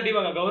 त्याच्यासाठी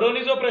बघा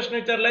गौरवने जो प्रश्न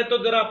विचारलाय तो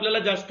जरा आपल्याला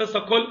जास्त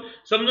सखोल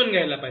समजून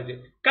घ्यायला पाहिजे.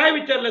 काय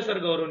विचारलं सर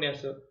गौरवने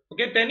असं?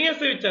 ओके, त्यांनी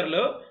असं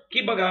विचारलं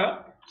की बघा,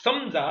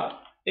 समजा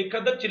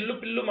एखादा चिल्लू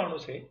पिल्लू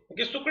माणूस आहे.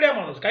 ओके, सुकड्या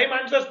माणूस. काही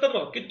माणसं असतात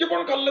बघ, किती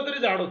पण खाल्लं तरी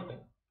जाड होत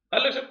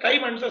नाही. लक्षात. काही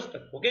माणसं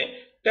असतात. ओके,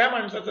 त्या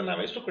माणसाचं नाव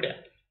आहे सुकड्या.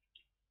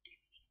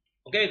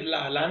 ओके,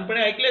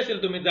 लहानपणी ऐकले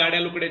असेल तुम्ही जाड्या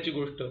लुकड्याची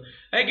गोष्ट,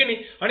 आहे की नाही.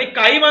 आणि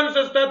काही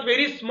माणसं असतात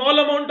very small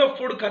amount of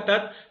food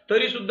खातात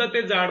तरी सुद्धा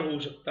ते जाड होऊ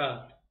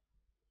शकतात.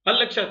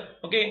 लक्षात.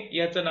 ओके,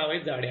 याचं नाव आहे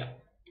जाड्या.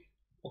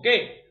 ओके,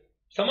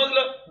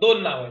 समजलं.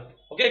 दोन नाव आहेत.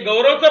 ओके,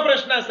 गौरवचा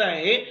प्रश्न असा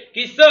आहे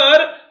की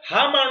सर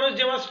हा माणूस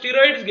जेव्हा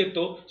स्टिरॉइड्स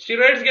घेतो,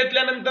 स्टिरॉइड्स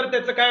घेतल्यानंतर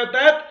त्याचं काय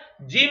होतात,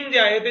 जिम जे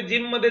आहे ते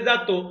जिम मध्ये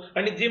जातो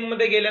आणि जिम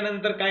मध्ये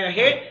गेल्यानंतर काय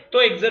आहे,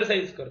 तो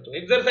एक्झरसाइज करतो.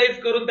 एक्झरसाइज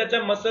करून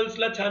त्याच्या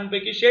मसल्सला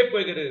छानपैकी शेप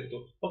वगैरे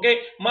देतो. ओके,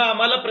 मग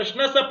आम्हाला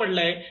प्रश्न असा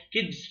पडलाय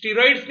की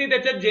स्टिरॉइड्सनी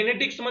त्याच्या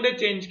जेनेटिक्स मध्ये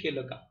चेंज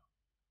केलं का?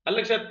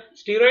 लक्षात.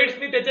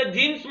 स्टिरॉइड्सनी त्याच्या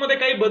जीन्स मध्ये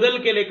काही बदल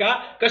केले का?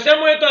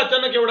 कशामुळे तो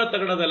अचानक एवढा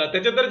तगडा झाला?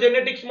 त्याच्या तर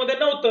जेनेटिक्स मध्ये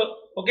नव्हतं.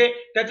 ओके,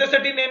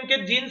 त्याच्यासाठी नेमके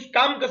जीन्स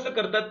काम कसं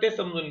करतात ते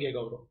समजून घे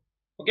गौरव.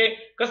 ओके,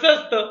 कसं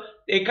असतं,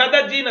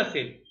 एखादा जीन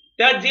असेल,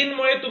 त्या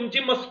जीनमुळे तुमची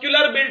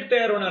मस्क्युलर बिल्ड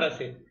तयार होणार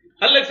असेल.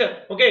 लक्षात.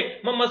 ओके,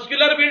 मग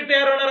मस्क्युलर बिल्ड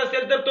तयार होणार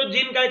असेल तर तो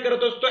जीन काय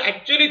करत असतो,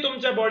 ऍक्च्युअली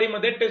तुमच्या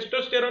बॉडीमध्ये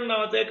टेस्टोस्टेरॉन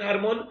नावाचा एक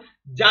हार्मोन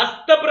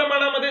जास्त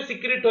प्रमाणामध्ये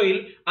सिक्रेट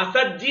होईल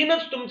असा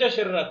जीनच तुमच्या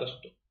शरीरात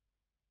असतो.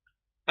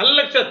 आलं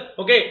लक्षात.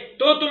 ओके,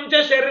 तो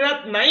तुमच्या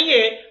शरीरात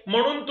नाहीये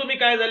म्हणून तुम्ही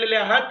काय झालेले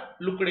आहात,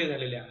 लुकडे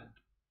झालेले आहात.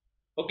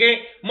 ओके,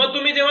 मग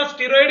तुम्ही जेव्हा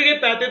स्टिरॉइड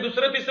घेता ते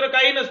दुसरं तिसरं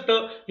काही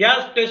नसतं, या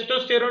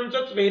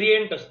टेस्टोस्टेरॉनचंच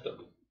व्हेरिएंट असतं.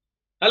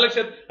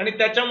 लक्षात. आणि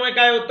त्याच्यामुळे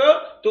काय होतं,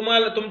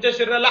 तुम्हाला तुमच्या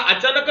शरीराला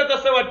अचानकच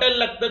असं वाटायला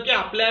लागतं की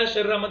आपल्या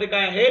शरीरामध्ये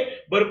काय आहे,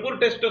 भरपूर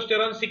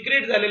टेस्टोस्टेरॉन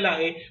सिक्रेट झालेलं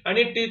आहे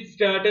आणि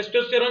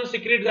टेस्टोस्टेरॉन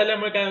सिक्रेट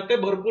झाल्यामुळे काय होते,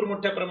 भरपूर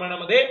मोठ्या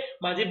प्रमाणामध्ये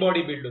माझी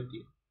बॉडी बिल्ड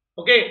होती.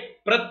 ओके,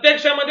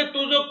 प्रत्यक्षामध्ये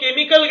तू जो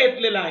केमिकल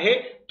घेतलेला आहे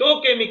तो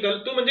केमिकल,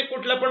 तू म्हणजे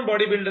कुठला पण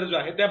बॉडी बिल्डर जो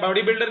आहे त्या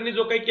बॉडी बिल्डरनी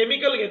जो काही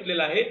केमिकल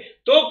घेतलेला आहे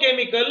तो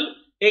केमिकल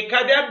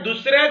एखाद्या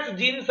दुसऱ्याच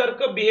जीन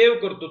सारखं बिहेव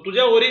करतो,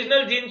 तुझ्या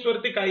ओरिजिनल जीन्स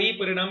वरती काही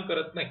परिणाम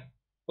करत नाही.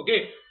 ओके,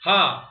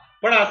 हा,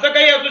 पण असं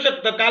काही असू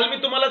शकतं. काल मी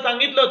तुम्हाला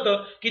सांगितलं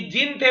होतं की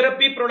जीन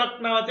थेरपी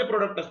प्रोडक्ट नावाचे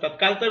प्रोडक्ट असतात.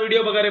 कालचा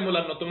व्हिडिओ बघा रे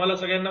मुलांना, तुम्हाला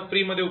सगळ्यांना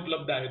फ्री मध्ये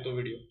उपलब्ध आहे तो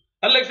व्हिडिओ.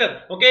 लक्षात.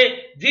 ओके,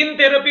 जीन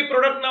थेरपी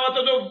प्रोडक्ट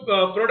नावाचा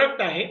जो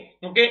प्रोडक्ट आहे,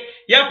 ओके,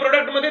 या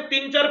प्रोडक्ट मध्ये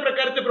 3-4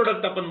 प्रकारचे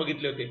प्रोडक्ट आपण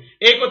बघितले होते.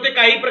 एक होते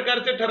काही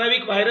प्रकारचे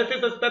ठराविक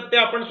व्हायरसेस असतात ते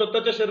आपण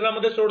स्वतःच्या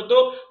शरीरामध्ये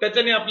सोडतो,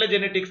 त्याच्याने आपले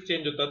जेनेटिक्स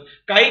चेंज होतात.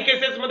 काही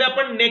केसेसमध्ये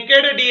आपण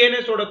नेकेड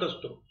डीएनए सोडत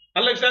असतो.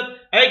 लक्षात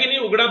आहे की नाही.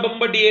 उघडा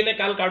बंब डीएनए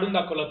काल काढून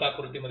दाखवला होता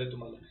आकृतीमध्ये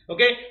तुम्हाला.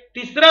 ओके,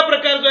 तिसरा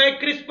प्रकार जो आहे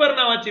क्रिस्पर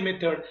नावाची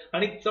मेथड,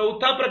 आणि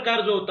चौथा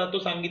प्रकार जो होता तो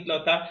सांगितला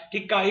होता की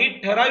काही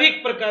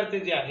ठराविक प्रकारचे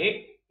जे आहे.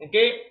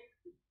 ओके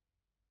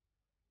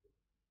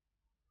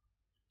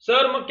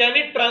सर, मग can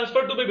it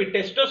transfer to baby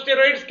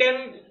टेस्टोस्टेरॉइड्स can,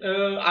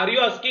 R you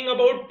asking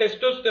about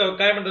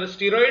काय म्हणतात,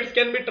 steroids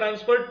can be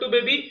transferred to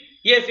baby?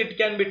 Yes it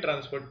can be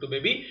transferred to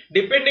baby,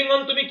 depending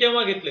on तुम्ही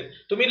केव्हा घेतले.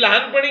 तुम्ही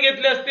लहानपणी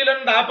घेतले असतील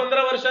आणि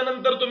 10-15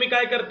 वर्षानंतर तुम्ही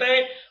काय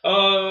करताय,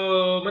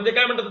 म्हणजे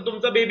काय म्हणतात,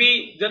 तुमचा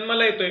बेबी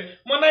जन्माला येतोय,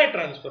 मग नाही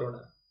ट्रान्सफर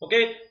होणार.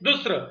 ओके.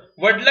 दुसरं,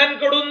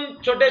 वडिलांकडून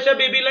छोट्याशा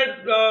बेबीला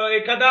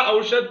एखादा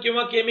औषध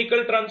किंवा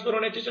केमिकल ट्रान्सफर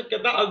होण्याची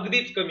शक्यता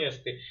अगदीच कमी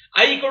असते.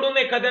 आईकडून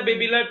एखाद्या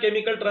बेबीला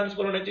केमिकल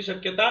ट्रान्सफर होण्याची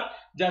शक्यता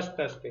जास्त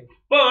असते.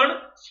 पण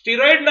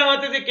स्टिरॉइड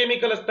नावाचे जे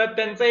केमिकल असतात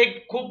त्यांचा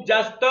एक खूप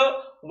जास्त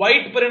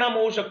वाईट परिणाम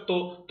होऊ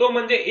शकतो, तो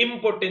म्हणजे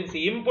इम्पोटेन्सी.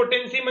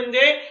 इम्पोटेन्सी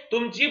म्हणजे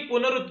तुमची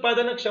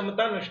पुनरुत्पादन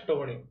क्षमता नष्ट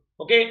होणे.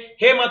 ओके.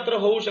 हे मात्र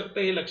होऊ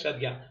शकतं, हे लक्षात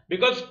घ्या.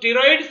 Because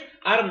steroids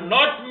R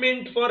not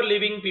meant for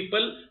living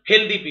people,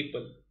 healthy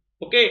people.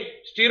 Okay.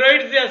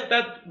 Steroid जे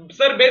असतात,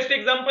 सर बेस्ट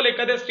एक्झाम्पल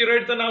एखाद्या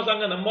स्टिरॉइडचं नाव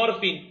सांगा ना.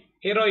 मॉर्फिन,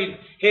 हेरोईन,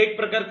 हे एक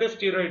प्रकारचे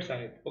स्टिरॉइड्स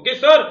आहेत. ओके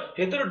सर,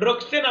 हे तर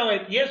ड्रग्सचे नाव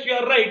आहेत. Yes, you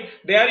R right.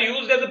 They are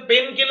used as a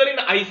pain killer in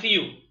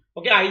ICU.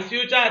 Okay.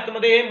 आयसीयूच्या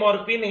आतमध्ये हे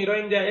मॉर्फिन,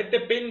 हेरोईन जे आहेत ते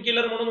पेन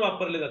किलर म्हणून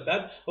वापरले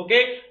जातात.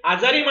 ओके.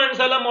 आजारी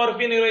माणसाला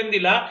मॉर्फिन, हेरोईन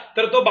दिला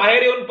तर तो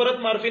बाहेर येऊन परत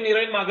मॉर्फिन,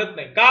 हेरोईन मागत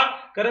नाही. का?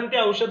 कारण ते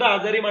औषधं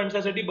आजारी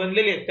माणसासाठी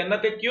बनलेली आहेत, त्यांना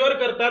ते क्युअर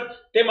करतात,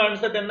 ते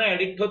माणसं त्यांना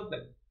ऍडिक्ट होत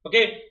नाही.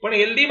 ओके. पण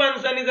हेल्दी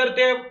माणसाने जर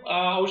ते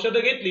औषधं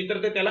घेतली तर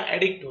ते त्याला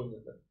ऍडिक्ट होऊन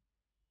जातात.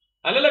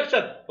 आलं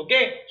लक्षात? ओके.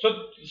 सो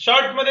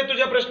शॉर्ट मध्ये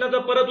तुझ्या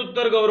प्रश्नाचं परत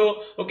उत्तर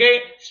गौरव. ओके.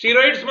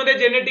 स्टिरॉइड्स मध्ये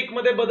जेनेटिक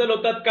मध्ये बदल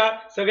होतात का?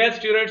 सगळ्या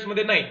स्टिरॉइड्स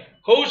मध्ये नाही.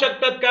 होऊ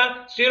शकतात का?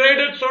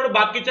 स्टिरॉइड सोड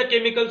बाकीच्या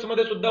केमिकल्स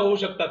मध्ये सुद्धा होऊ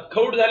शकतात.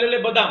 खौट झालेले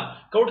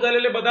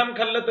बदाम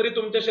खाल्लं तरी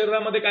तुमच्या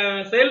शरीरामध्ये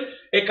काय असेल,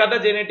 एखादा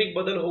जेनेटिक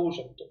बदल होऊ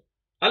शकतो.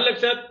 आलं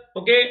लक्षात?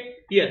 Okay.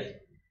 Yes.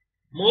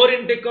 More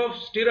intake of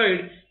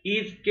steroid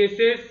is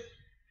cases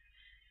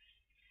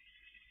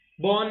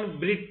born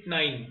ब्रिट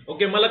 9.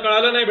 Okay. मला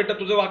कळालं नाही बेटा,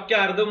 तुझं वाक्य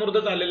अर्धमुर्ध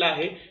झालेलं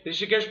आहे.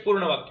 ऋषिकेश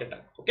पूर्ण वाक्य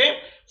टाक. ओके.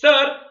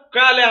 सर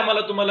कळालंय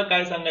आम्हाला तुम्हाला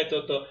काय सांगायचं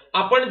होतं.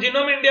 आपण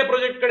जिनोम इंडिया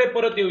प्रोजेक्टकडे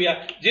परत येऊया.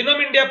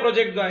 जिनोम इंडिया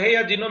प्रोजेक्ट जो आहे,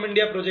 या जिनोम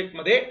इंडिया प्रोजेक्ट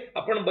मध्ये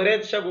आपण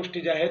बऱ्याचशा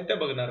गोष्टी ज्या आहेत त्या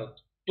बघणार आहोत.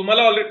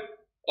 तुम्हाला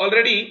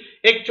ऑलरेडी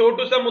एक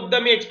छोटासा मुद्दा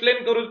मी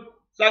एक्सप्लेन करून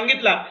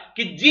सांगितला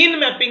की जीन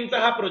मॅपिंगचा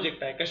हा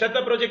प्रोजेक्ट आहे. कशाचा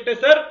प्रोजेक्ट आहे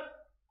सर?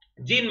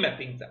 जीन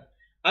मॅपिंगचा.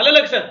 आलं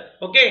लक्षात?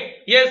 Okay.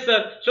 Yes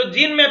sir. So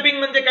gene mapping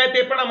म्हणजे काय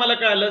ते पण आम्हाला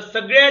कळालं.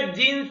 सगळ्या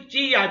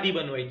जीन्सची यादी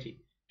बनवायची,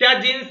 त्या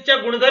जीन्सच्या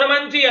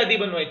गुणधर्मांची यादी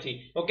बनवायची.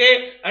 ओके.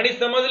 आणि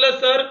समजलं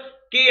सर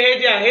की हे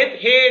जे आहेत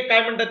हे काय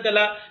म्हणतात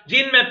त्याला,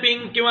 जीन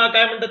मॅपिंग किंवा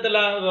काय म्हणतात त्याला,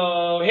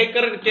 हे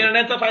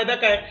करण्याचा फायदा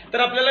काय, तर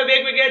आपल्याला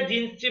वेगवेगळ्या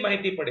जीन्सची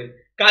माहिती पडेल.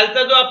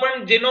 कालचा जो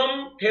आपण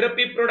जेनोम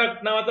थेरपी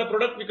प्रोडक्ट नावाचा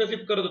प्रोडक्ट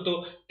विकसित करत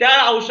होतो, त्या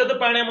औषध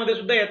पाण्यामध्ये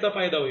सुद्धा याचा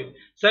फायदा होईल.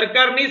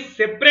 सरकारने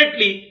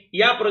सेपरेटली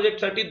या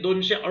प्रोजेक्टसाठी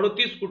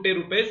 238 कोटी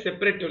रुपये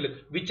सेपरेट ठेवले.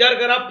 विचार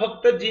करा,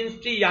 फक्त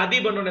जीन्सची यादी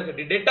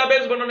बनवण्यासाठी,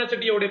 डेटाबेस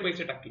बनवण्यासाठी एवढे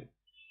पैसे टाकले.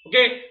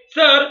 ओके.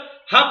 सर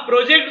हा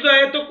प्रोजेक्ट जो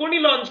आहे तो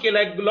कोणी लॉन्च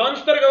केलाय?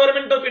 लॉन्च तर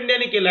गव्हर्नमेंट ऑफ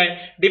इंडियाने केलाय.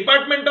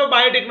 डिपार्टमेंट ऑफ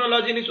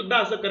बायोटेक्नॉलॉजीने सुद्धा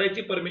असं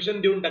करायची परमिशन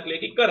देऊन टाकले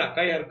की करा,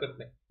 काही हरकत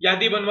नाही,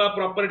 यादी बनवा,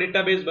 प्रॉपर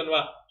डेटाबेस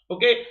बनवा.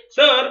 ओके.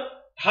 सर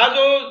हा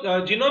जो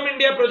जिनोम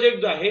इंडिया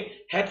प्रोजेक्ट जो आहे,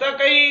 ह्याचा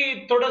काही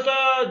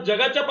थोडासा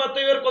जगाच्या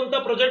पातळीवर कोणता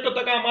प्रोजेक्ट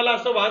होता का? आम्हाला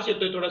असं वास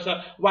येतोय, थोडासा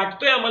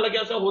वाटतोय आम्हाला की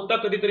असं होता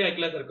कधीतरी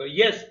ऐकल्यासारखं.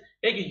 येस,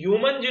 एक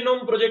ह्युमन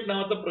जिनोम प्रोजेक्ट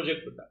नावाचा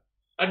प्रोजेक्ट होता.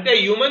 आणि त्या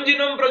ह्युमन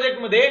जिनोम प्रोजेक्ट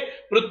मध्ये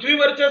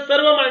पृथ्वीवरच्या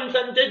सर्व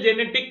माणसांचे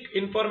जेनेटिक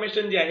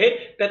इन्फॉर्मेशन जे आहे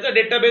त्याचा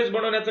डेटाबेस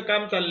बनवण्याचं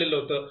काम चाललेलं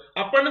होतं.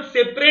 आपण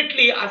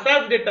सेपरेटली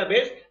असाच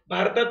डेटाबेस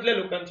भारतातल्या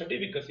लोकांसाठी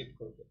विकसित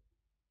करतो.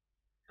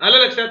 आलं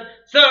लक्षात?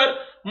 सर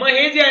मग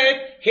हे जे आहेत,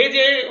 हे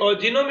जे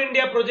जिनोम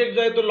इंडिया प्रोजेक्ट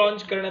जो आहे तो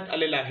लॉन्च करण्यात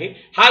आलेला आहे,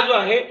 हा जो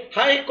आहे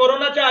हा एक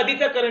कोरोनाच्या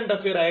आधीचा करंट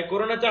अफेअर आहे.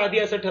 कोरोनाच्या आधी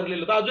असं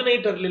ठरलेलं होतं, अजूनही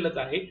ठरलेलंच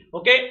आहे.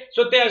 ओके.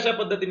 सो ते अशा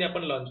पद्धतीने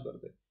आपण लॉन्च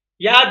करतोय.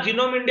 या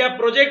जिनोम इंडिया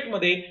प्रोजेक्ट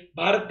मध्ये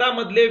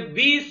भारतामधले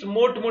 20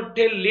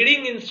 मोठमोठे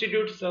लिडिंग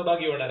इन्स्टिट्यूट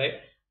सहभागी होणार आहे.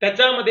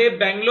 त्याच्यामध्ये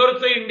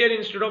बँगलोरचं इंडियन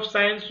इन्स्टिट्यूट ऑफ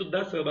सायन्स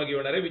सुद्धा सहभागी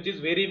होणार आहे, विच इज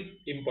व्हेरी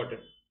इम्पॉर्टंट.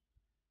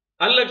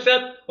 आलं लक्षात?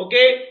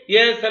 Okay.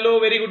 Yes. Hello,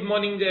 very good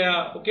morning Jaya.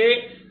 Okay.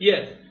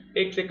 Yes,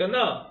 एक सेकंद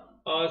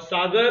ना.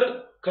 सागर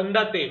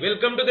खंदाते,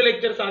 welcome to the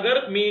lecture. Sagar,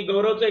 me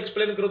गौरवचं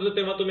explain करत होतो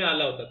तेव्हा तुम्ही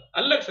आला होता.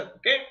 आलं लक्षात?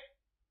 ओके.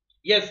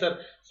 येस सर,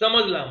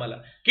 समजलं आम्हाला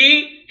की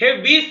हे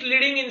 20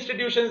 लिडिंग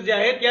इन्स्टिट्यूशन्स जे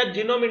आहेत या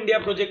जिनोम इंडिया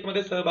प्रोजेक्ट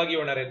मध्ये सहभागी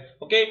होणार आहेत.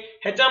 ओके.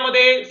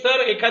 ह्याच्यामध्ये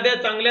सर एखाद्या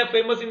चांगल्या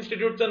फेमस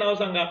इन्स्टिट्यूटचं नाव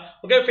सांगा.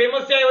 ओके.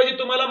 फेमसच्या ऐवजी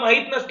तुम्हाला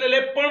माहित नसलेले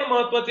पण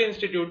महत्वाचे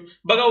इन्स्टिट्यूट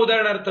बघा.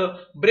 उदाहरणार्थ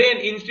brain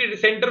institute,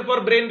 centre for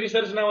brain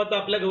research नावाचं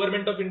आपल्या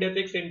गव्हर्नमेंट ऑफ इंडियाचं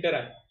एक सेंटर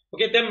आहे.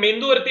 ओके. त्या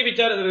मेंदूवरती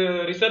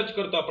रिसर्च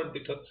करतो आपण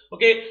तिथं.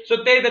 ओके. सो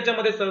ते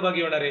त्याच्यामध्ये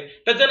सहभागी होणार आहे.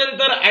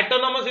 त्याच्यानंतर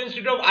autonomous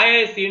institute of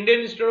IISc, Indian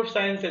institute of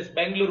sciences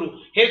Bengaluru,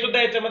 हे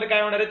सुद्धा याच्यामध्ये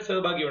काय होणार आहेत,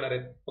 सहभागी होणार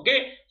आहेत. ओके.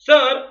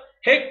 सर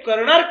हे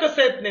करणार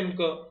कसं आहेत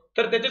नेमकं,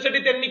 तर त्याच्यासाठी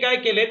त्यांनी काय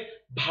केले,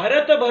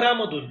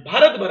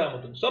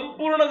 भारतभरामधून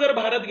संपूर्ण जर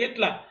भारत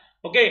घेतला,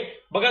 ओके,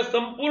 बघा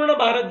संपूर्ण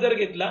भारत जर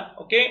घेतला,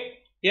 ओके,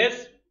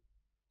 येस,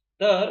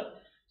 तर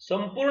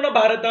संपूर्ण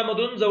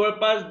भारतामधून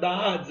जवळपास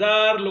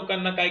 10,000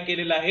 लोकांना काय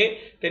केलेलं आहे,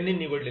 त्यांनी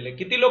निवडलेलं आहे.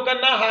 किती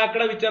लोकांना, हा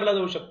आकडा विचारला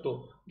जाऊ शकतो.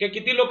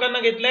 किती लोकांना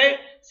घेतलंय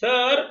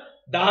सर?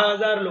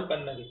 10,000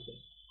 लोकांना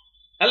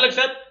घेतलंय. आलं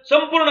लक्षात,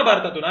 संपूर्ण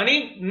भारतातून,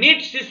 आणि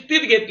नीट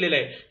शिस्तीत घेतलेलं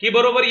आहे की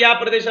बरोबर या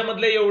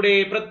प्रदेशामधले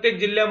एवढे, प्रत्येक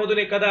जिल्ह्यामधून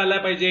एखादा आला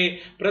पाहिजे,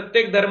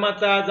 प्रत्येक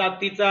धर्माचा,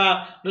 जातीचा,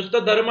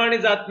 नुसतं धर्म आणि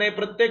जात नाही,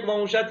 प्रत्येक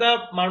वंशाचा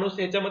माणूस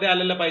ह्याच्यामध्ये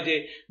आलेला पाहिजे.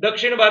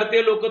 दक्षिण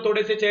भारतीय लोक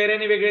थोडेसे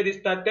चेहऱ्याने वेगळे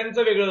दिसतात,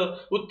 त्यांचं वेगळं.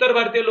 उत्तर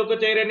भारतीय लोक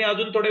चेहऱ्याने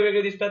अजून थोडे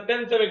वेगळे दिसतात,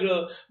 त्यांचं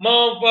वेगळं.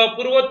 मग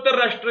पूर्वोत्तर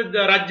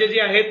राज्य जी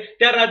आहेत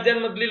त्या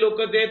राज्यांमधली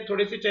लोक जे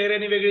थोडेसे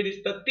चेहऱ्याने वेगळे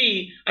दिसतात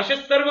ती, असे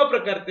सर्व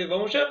प्रकारचे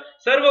वंश,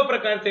 सर्व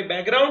प्रकारचे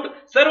बॅकग्राऊंड,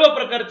 सर्व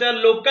प्रकारच्या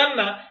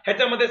लोकांना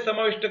ह्याच्यामध्ये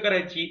समाविष्ट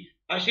करायची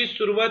अशी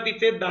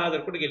सुरुवातीचे 10,000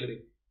 कुठे गेले रे,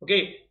 ओके,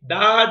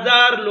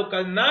 10,000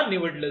 लोकांना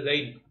निवडलं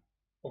जाईल.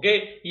 ओके,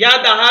 या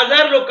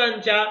 10,000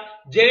 लोकांच्या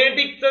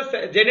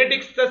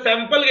जेनेटिक्सचं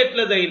सॅम्पल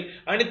घेतलं जाईल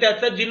आणि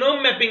त्याचं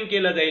जिनोम मॅपिंग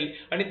केलं जाईल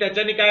आणि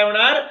त्याच्याने काय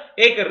होणार,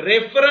 एक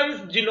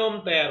रेफरन्स जिनोम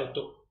तयार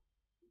होतो.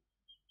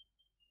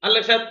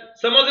 लक्षात,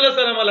 समजलं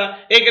सर आम्हाला,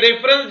 एक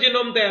रेफरन्स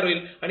जिनोम तयार होईल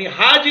आणि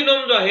हा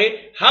जिनोम जो आहे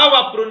हा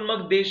वापरून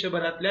मग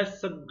देशभरातल्या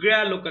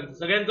सगळ्या लोकांचं,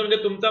 सगळ्यांचं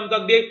म्हणजे तुमचं आमचं,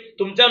 अगदी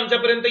तुमच्या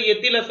आमच्यापर्यंत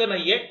येतील असं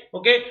नाहीये,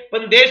 ओके,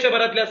 पण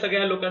देशभरातल्या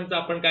सगळ्या लोकांचं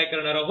आपण काय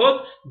करणार आहोत,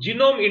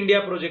 जिनोम इंडिया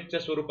प्रोजेक्टच्या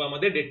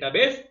स्वरूपामध्ये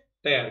डेटाबेस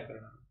तयार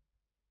करणार.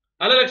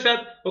 आलं लक्षात,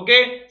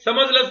 ओके,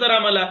 समजलं सर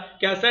आम्हाला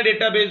की असा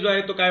डेटाबेस जो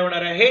आहे तो काय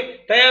होणार आहे,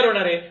 तयार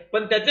होणार आहे.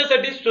 पण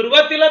त्याच्यासाठी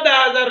सुरुवातीला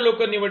 10,000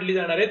 लोक निवडली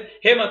जाणार आहेत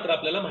हे मात्र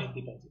आपल्याला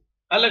माहिती पाहिजे.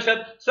 आलं लक्षात,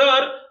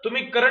 सर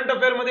तुम्ही करंट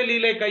अफेअर मध्ये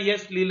लिहिलंय का,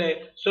 येस लिहिलंय,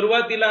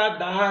 सुरुवातीला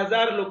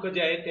 10,000 लोक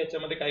जे आहेत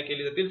त्याच्यामध्ये काय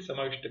केले जातील,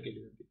 समाविष्ट केले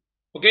जातील.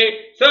 ओके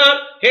सर,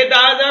 हे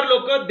 10,000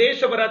 लोक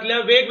देशभरातल्या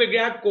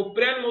वेगवेगळ्या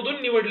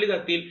कोपऱ्यांमधून निवडली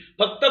जातील.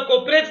 फक्त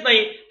कोपरेच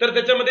नाही तर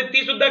त्याच्यामध्ये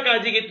ती सुद्धा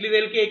काळजी घेतली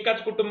जाईल की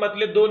एकाच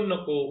कुटुंबातले 2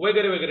 नको,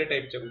 वगैरे वगैरे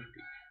टाईपच्या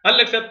गोष्टी. आलं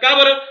लक्षात, का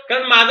बरं,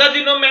 कारण माझा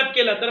जिनोम मॅप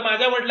केला तर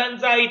माझ्या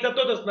वडिलांचा आईचा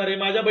तोच असणार आहे,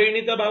 माझ्या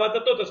बहिणीचा भावाचा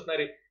तोच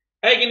असणार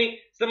आहे की नाही.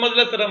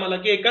 समजलं सर आम्हाला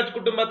की एकाच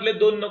कुटुंबातले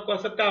 2 नको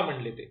असं का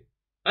म्हणले ते.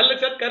 आलं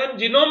लक्षात, कारण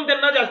जिनोम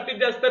त्यांना जास्तीत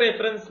जास्त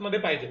रेफरन्स मध्ये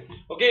पाहिजे.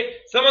 ओके,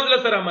 समजलं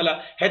सर आम्हाला,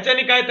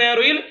 ह्याच्याने काय तयार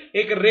होईल,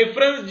 एक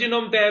रेफरन्स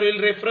जिनोम तयार होईल,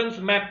 रेफरन्स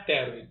मॅप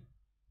तयार होईल.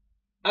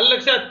 आलं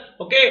लक्षात,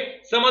 ओके,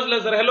 समजलं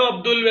sir. Hello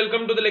Abdul,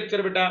 welcome to the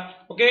lecture बेटा.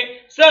 ओके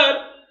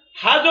सर,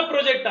 हा जो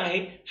प्रोजेक्ट आहे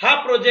हा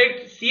प्रोजेक्ट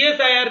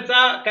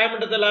CSIRचा काय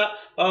म्हणतात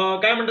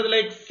त्याला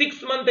एक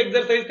 6 मंथ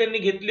एक्झरसाइज त्यांनी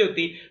घेतली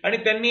होती आणि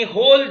त्यांनी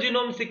होल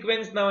जिनोम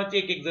सिक्वेन्स नावाची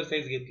एक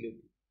एक्झरसाइज घेतली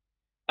होती.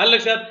 आलं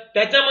लक्षात,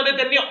 त्याच्यामध्ये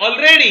त्यांनी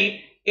ऑलरेडी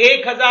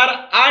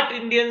 1008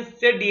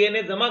 इंडियन्सचे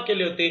DNA जमा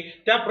केले होते.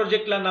 त्या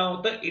प्रोजेक्टला नाव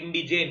होतं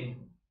इंडिजेन.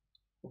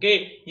 ओके,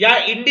 या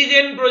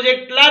इंडिजेन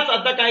प्रोजेक्टलाच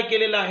आता काय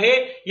केलेलं आहे,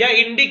 या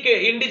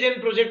इंडिजेन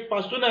प्रोजेक्ट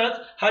पासूनच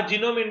हा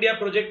जिनोम इंडिया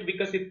प्रोजेक्ट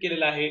विकसित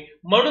केलेला आहे.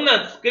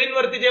 म्हणूनच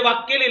स्क्रीनवरती जे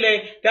वाक्य लिहिलंय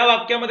त्या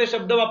वाक्यामध्ये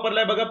शब्द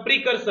वापरलाय बघा,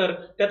 प्रिकर्सर.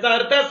 त्याचा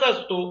अर्थ असा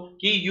असतो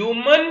की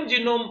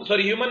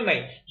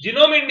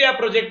जिनोम इंडिया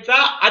प्रोजेक्टचा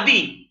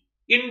आधी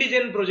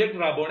इंडिजेन प्रोजेक्ट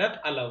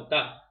राबवण्यात आला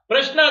होता.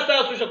 प्रश्न असा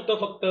असू शकतो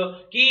फक्त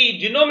की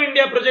जिनोम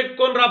इंडिया प्रोजेक्ट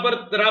कोण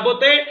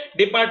राबवते,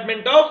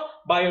 डिपार्टमेंट ऑफ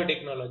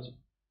बायोटेक्नॉलॉजी.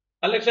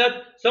 लक्षात,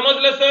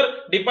 समजलं सर,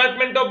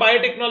 डिपार्टमेंट ऑफ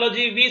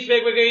बायोटेक्नॉलॉजी, 20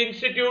 वेगवेगळे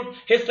इन्स्टिट्यूट,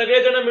 हे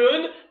सगळेजण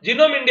मिळून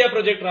जिनोम इंडिया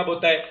प्रोजेक्ट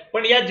राबवत आहे.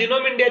 पण या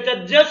जिनोम इंडियाच्या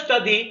जस्ट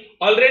आधी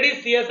ऑलरेडी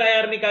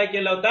CSIRने काय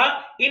केला होता,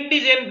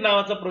 इंडिजेन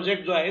नावाचा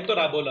प्रोजेक्ट जो आहे तो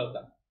राबवला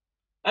होता.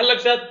 आलं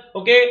लक्षात,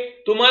 ओके,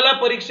 तुम्हाला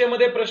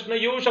परीक्षेमध्ये प्रश्न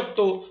येऊ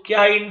शकतो की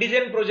हा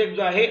इंडिजेन प्रोजेक्ट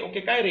जो आहे, ओके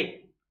काय रे,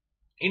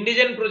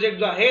 इंडिजेन प्रोजेक्ट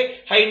जो आहे,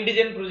 हा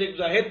इंडिजेन प्रोजेक्ट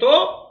जो आहे तो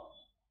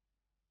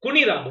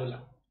कुणी राबवला.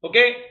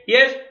 ओके,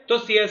 येस, तो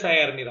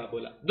CSIRने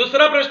राबवला.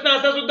 दुसरा प्रश्न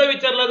असा सुद्धा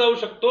विचारला जाऊ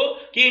शकतो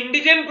की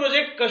इंडिजेन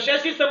प्रोजेक्ट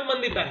कशाशी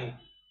संबंधित आहे.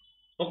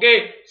 ओके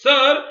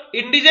सर,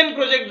 इंडिजेन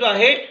प्रोजेक्ट जो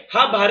आहे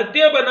हा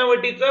भारतीय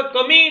बनावटीचं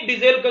कमी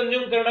डिझेल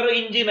कंझ्युम करणारं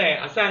इंजिन आहे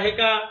असं आहे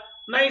का,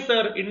 नाही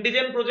सर.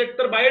 इंडिजेन प्रोजेक्ट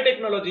तर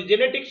बायोटेक्नॉलॉजी,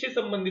 जेनेटिक्सशी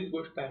संबंधित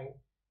गोष्ट आहे.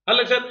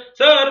 लक्षात,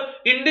 सर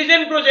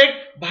इंडिजेन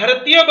प्रोजेक्ट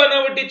भारतीय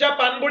बनावटीच्या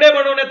पाणबुड्या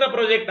बनवण्याचा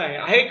प्रोजेक्ट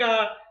आहे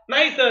का,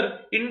 नाही सर.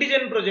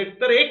 इंडिजेन प्रोजेक्ट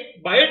तर एक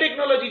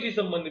बायोटेक्नॉलॉजीशी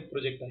संबंधित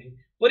प्रोजेक्ट आहे.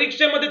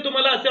 परीक्षेमध्ये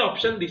तुम्हाला असे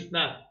ऑप्शन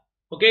दिसणार.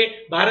 ओके,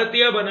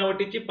 भारतीय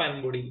बनावटीची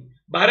पाणबुडी,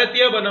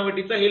 भारतीय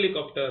बनावटीचा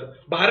हेलिकॉप्टर,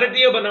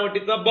 भारतीय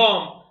बनावटीचा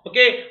बॉम्ब,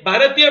 ओके,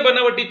 भारतीय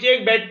बनावटीची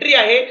एक बॅटरी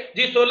आहे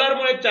जी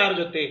सोलारमुळे चार्ज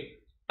होते.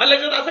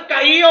 लक्षात, असं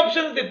काहीही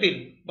ऑप्शन्स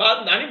देतील.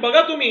 आणि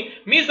बघा तुम्ही,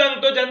 मी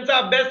सांगतो ज्यांचा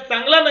अभ्यास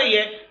चांगला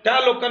नाहीये त्या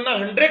लोकांना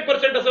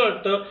 100% असं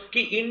वाटतं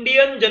की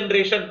इंडियन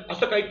जनरेशन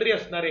असं काहीतरी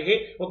असणार आहे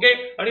हे. ओके,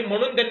 आणि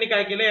म्हणून त्यांनी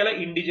काय केलं, याला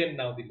इंडिजेन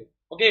नाव दिलं.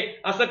 ओके,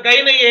 असं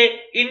काही नाहीये.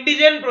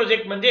 इंडिजेन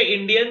प्रोजेक्ट म्हणजे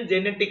इंडियन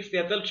जेनेटिक्स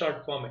याचं शॉर्ट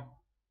फॉर्म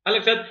आहे.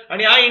 लक्षात,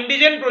 आणि हा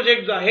इंडिजेन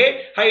प्रोजेक्ट जो आहे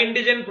हा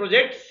इंडिजेन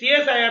प्रोजेक्ट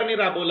CSIRने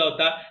राबवला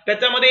होता.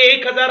 त्याच्यामध्ये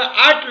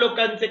 1008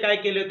 लोकांचे काय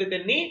केले होते,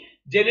 त्यांनी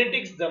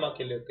जेनेटिक्स जमा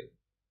केले होते.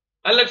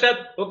 लक्षात,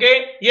 ओके,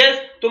 येस.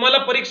 तुम्हाला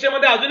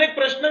परीक्षेमध्ये अजून एक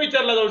प्रश्न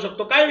विचारला जाऊ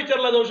शकतो. काय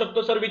विचारला जाऊ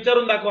शकतो सर,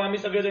 विचारून दाखवा, आम्ही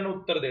सगळेजण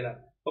उत्तर देणार.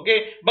 ओके,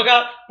 बघा,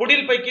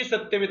 पुढील पैकी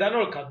सत्य विधान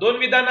ओळखा. 2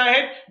 विधान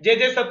आहेत,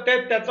 जे सत्य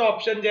आहेत त्याचं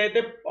ऑप्शन जे आहे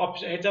ते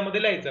ऑप्शन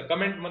ह्याच्यामध्ये लिहायचं,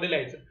 कमेंट मध्ये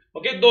लिहायचं.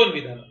 ओके, 2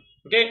 विधान.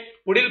 ओके,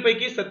 पुढील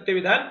पैकी सत्य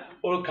विधान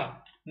ओळखा.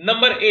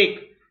 नंबर 1,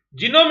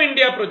 जिनोम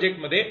इंडिया प्रोजेक्ट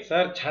मध्ये,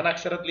 सर छान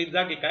अक्षरात लिहित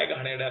जा की काय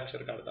घाणेरडे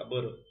अक्षर काढता,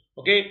 बरं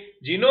ओके,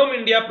 जिनोम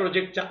इंडिया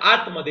प्रोजेक्टच्या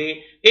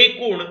आतमध्ये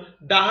एकूण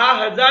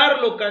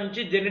 10,000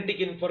 लोकांची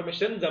जेनेटिक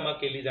इन्फॉर्मेशन जमा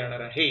केली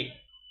जाणार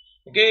आहे.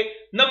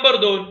 ओके, नंबर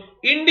 2,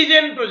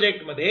 इंडिजेन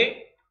प्रोजेक्टमध्ये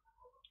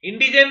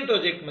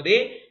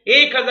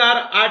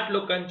 1008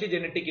 लोकांची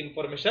जेनेटिक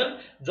इन्फॉर्मेशन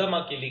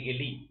जमा केली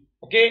गेली.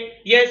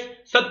 ओके, येस,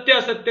 सत्य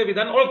असत्य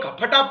विधान ओळखा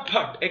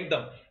फटाफट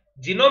एकदम.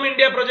 जिनोम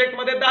इंडिया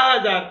प्रोजेक्टमध्ये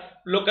 10,000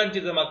 लोकांची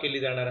जमा केली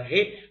जाणार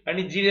आहे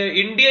आणि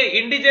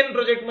इंडिजेन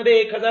प्रोजेक्टमध्ये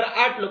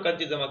 1008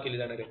 लोकांची जमा केली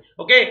जाणार आहे.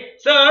 ओके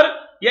सर,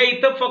 या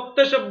इथं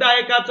फक्त शब्द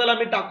आहे का? चला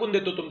मी टाकून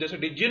देतो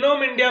तुमच्यासाठी.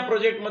 जिनोम इंडिया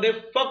प्रोजेक्टमध्ये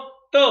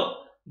फक्त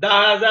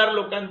 10,000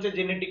 लोकांचे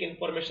जेनेटिक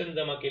इन्फॉर्मेशन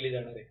जमा केली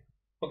जाणार आहे.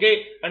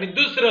 ओके, आणि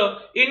दुसरं,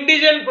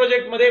 इंडिजेन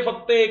प्रोजेक्टमध्ये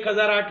फक्त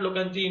 1008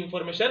 लोकांची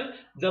इन्फॉर्मेशन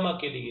जमा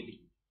केली गेली.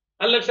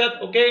 आलं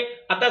लक्षात?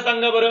 ओके, आता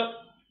सांगा बरं,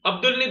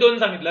 अब्दुलनी 2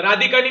 सांगितलं,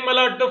 राधिकानी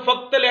मला वाटतं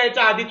फक्त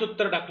लिहायचं आधीच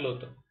उत्तर टाकलं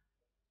होतं.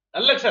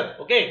 आलं लक्षात?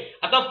 ओके,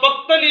 आता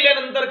फक्त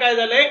लिहिल्यानंतर काय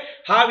झालंय,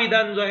 हा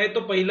विधान जो आहे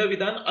तो पहिलं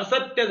विधान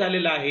असत्य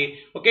झालेलं आहे.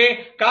 ओके,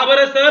 का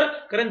बरं सर?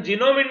 कारण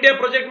जिनोम इंडिया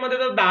प्रोजेक्टमध्ये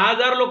तर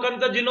 10,000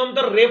 लोकांचा जिनोम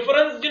तर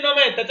रेफरन्स जिनोम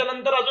आहे,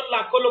 त्याच्यानंतर अजून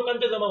लाखो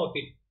लोकांचे जमा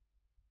होतील.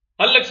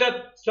 आलं लक्षात?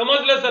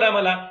 समजलं सर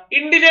आम्हाला.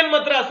 इंडिजेन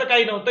मात्र असं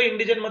काही नव्हतं,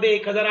 इंडिजेन मध्ये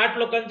 1008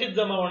 लोकांचीच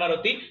जमा होणार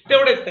होती,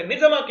 तेवढेच त्यांनी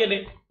जमा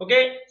केले.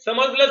 ओके,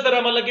 समजलं सर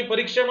आम्हाला की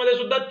परीक्षेमध्ये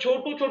सुद्धा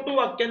छोटू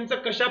वाक्यांचं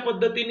कशा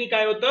पद्धतीने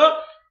काय होतं,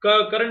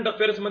 करंट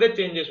अफेअर्स मध्ये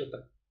चेंजेस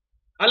होतात.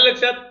 आलं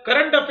लक्षात?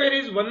 Current affair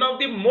is one of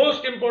the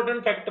most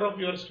important factor of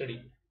your study.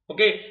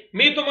 Okay,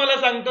 मी तुम्हाला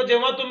सांगतो,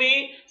 जेव्हा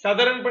तुम्ही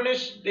साधारणपणे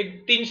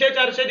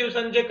 300-400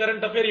 दिवसांचे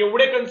करंट अफेअर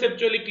एवढे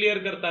कन्सेप्च्युअली क्लिअर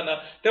करताना,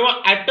 तेव्हा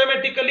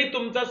ऑटोमॅटिकली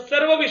तुमचा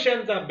सर्व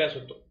विषयांचा अभ्यास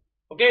होतो.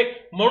 ओके,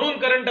 म्हणून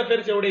करंट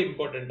अफेअर्स एवढे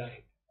इम्पॉर्टंट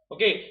आहे.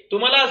 ओके,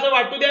 तुम्हाला असं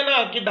वाटू द्या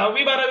ना की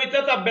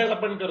 10वी-12वीचाच अभ्यास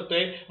आपण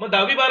करतोय, मग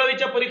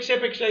 10वी-12वीच्या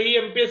परीक्षेपेक्षाही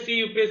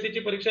MPSC UPSC ची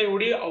परीक्षा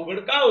एवढी अवघड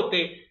का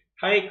होते?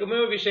 हा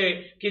एकमेव विषय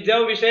की ज्या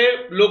विषय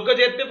लोक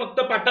जे आहेत ते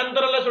फक्त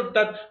पाठांतराला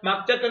सुटतात,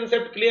 मागच्या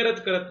कन्सेप्ट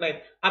क्लिअरच करत नाहीत.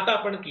 आता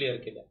आपण क्लिअर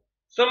केलं.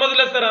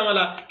 समजलं सर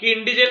आम्हाला की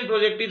इंडिजेन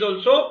project is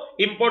also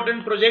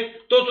important project,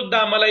 तो सुद्धा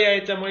आम्हाला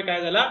याच्यामुळे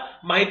काय झाला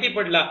माहिती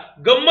पडला.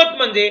 गंमत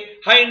म्हणजे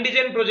हा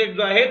इंडिजेन प्रोजेक्ट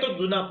जो आहे तो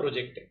जुना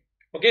प्रोजेक्ट आहे.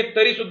 ओके,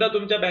 तरी सुद्धा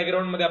तुमच्या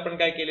बॅकग्राऊंड मध्ये आपण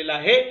काय केलेलं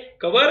आहे,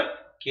 कव्हर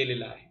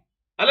केलेलं आहे.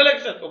 आलं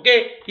लक्षात? ओके,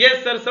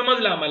 येस सर,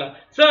 समजलं आम्हाला.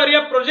 सर,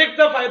 या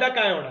प्रोजेक्टचा फायदा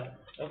काय होणार?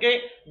 ओके,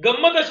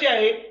 गंमत अशी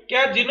आहे की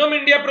हा जिनोम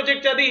इंडिया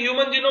प्रोजेक्टच्या आधी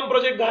ह्युमन जिनोम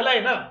प्रोजेक्ट झालाय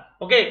ना.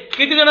 ओके,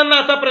 किती जणांना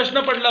असा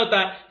प्रश्न पडला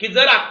होता की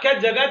जर अख्ख्या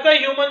जगाचा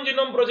ह्युमन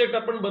जिनोम प्रोजेक्ट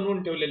आपण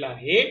बनवून ठेवलेला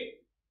आहे,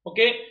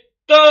 ओके,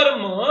 तर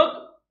मग,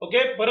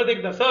 ओके, परत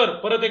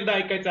एकदा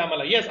ऐकायचं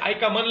आम्हाला. येस,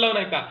 ऐका, मन लावून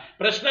ऐका.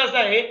 प्रश्न असा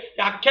आहे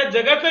की अख्ख्या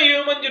जगाचा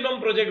ह्युमन जिनोम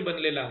प्रोजेक्ट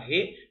बनलेला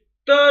आहे,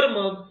 तर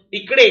मग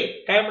इकडे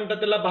काय म्हणतात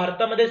त्याला,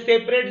 भारतामध्ये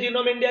सेपरेट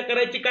जिनोम इंडिया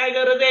करायची काय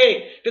गरज आहे?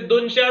 ते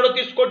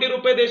 238 कोटी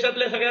रुपये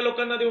देशातल्या सगळ्या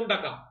लोकांना देऊन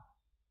टाका.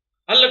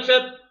 आलं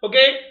लक्षात?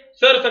 ओके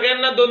सर,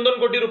 सगळ्यांना 2-2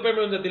 कोटी रुपये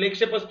मिळून जातील.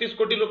 135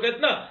 कोटी लोक आहेत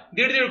ना,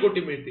 1.5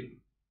 कोटी मिळतील.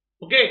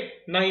 ओके,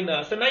 नाही ना,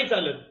 असं नाही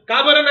चालत.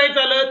 का बरं नाही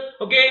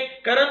चालत? ओके,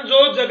 कारण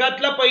जो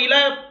जगातला पहिला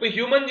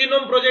ह्युमन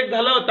जिनोम प्रोजेक्ट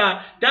झाला होता,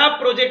 त्या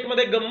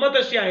प्रोजेक्टमध्ये गंमत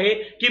अशी आहे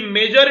की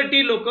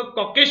मेजॉरिटी लोक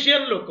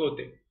कॉकेशियन लोक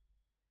होते.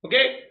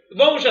 ओके,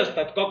 वंश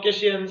असतात,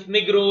 कॉकेशियन्स,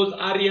 निग्रोज,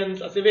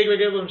 आर्यन्स असे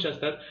वेगवेगळे वंश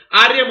असतात.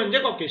 आर्य म्हणजे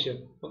कॉकेशियन.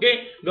 ओके,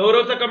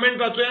 गौरवचा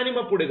कमेंट वाचूया आणि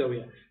मग पुढे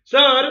जाऊया.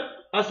 सर,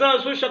 असं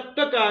असू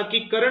शकतं का की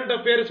करंट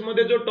अफेअर्स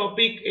मध्ये जो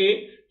टॉपिक आहे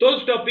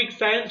तोच topic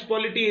science,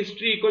 polity,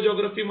 history, eco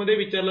geography मध्ये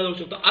विचारला जाऊ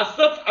शकतो?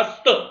 असंच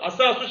असतं,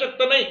 असं असू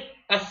शकतं नाही,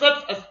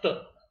 असंच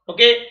असतं.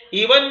 ओके,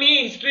 इव्हन मी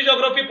हिस्ट्री,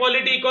 जिओग्राफी,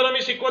 पॉलिटी,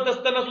 इकॉनॉमी शिकवत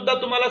असताना सुद्धा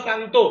तुम्हाला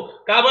सांगतो.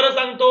 का बरं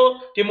सांगतो?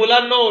 की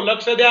मुलांनो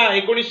लक्ष द्या,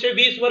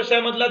 1920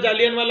 वर्षामधला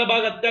जालियनवाला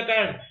बाग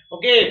हत्याकांड,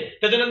 ओके,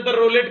 त्याच्यानंतर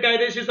रोलेट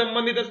कायद्याशी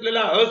संबंधित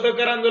असलेला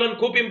असहकार आंदोलन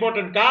खूप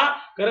इम्पॉर्टंट. का?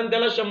 कारण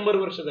त्याला 100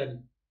 वर्ष झाली.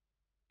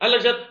 आलं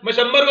लक्षात? मग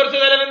 100 वर्ष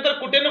झाल्यानंतर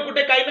कुठे ना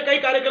कुठे काही ना काही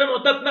कार्यक्रम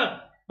होतात ना.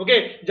 ओके,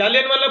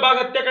 जालियनवाला बाग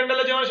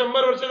हत्याकांडाला जेव्हा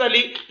 100 वर्ष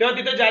झाली, तेव्हा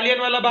तिथे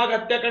जालियनवाला बाग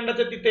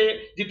हत्याकांडाचं तिथे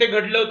जिथे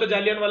घडलं होतं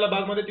जालियनवाला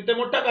बाग मध्ये, तिथे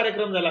मोठा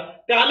कार्यक्रम झाला.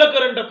 ते आलं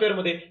करंट अफेअर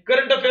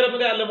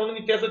मध्ये आलं, म्हणून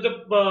इतिहासाच्या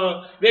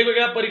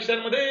वेगवेगळ्या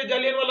परीक्षांमध्ये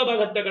जालियनवाला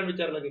बाग हत्याकांड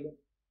विचारलं गेलं.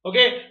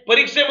 ओके,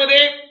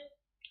 परीक्षेमध्ये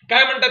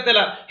काय म्हणतात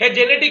त्याला, ह्या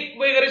जेनेटिक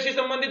वगैरेशी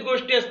संबंधित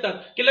गोष्टी असतात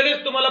की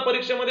लगेच तुम्हाला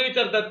परीक्षेमध्ये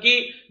विचारतात की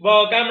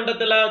काय म्हणतात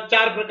त्याला,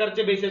 4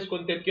 प्रकारचे बेसिस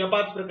कोणते आहेत किंवा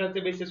 5 प्रकारचे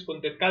बेसिस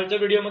कोणते आहेत. कालच्या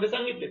व्हिडिओमध्ये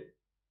सांगितले.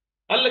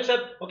 आलं लक्षात?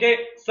 ओके,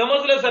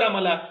 समजलं सर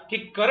आम्हाला की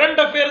करंट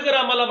अफेअर जर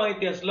आम्हाला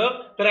माहिती असलं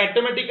तर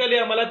ऑटोमॅटिकली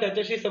आम्हाला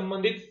त्याच्याशी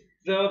संबंधित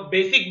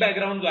बेसिक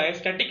बॅकग्राऊंड जो आहे,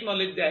 स्टॅटिक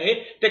नॉलेज जे आहे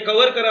ते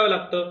कव्हर करावं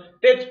लागतं,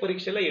 तेच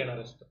परीक्षेला येणार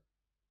असतं.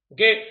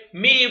 ओके,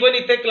 मी इव्हन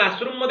इथे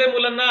क्लासरूम मध्ये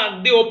मुलांना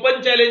अगदी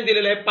ओपन चॅलेंज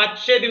दिलेलं आहे,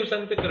 500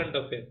 दिवसांचे करंट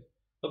अफेअर.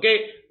 ओके,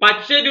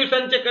 500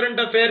 दिवसांचे करंट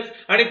अफेअर्स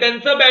आणि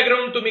त्यांचं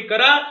बॅकग्राऊंड तुम्ही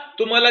करा,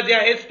 तुम्हाला जे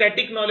आहे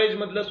स्टॅटिक नॉलेज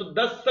मधलं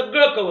सुद्धा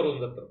सगळं कव्हर होऊन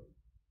जातं.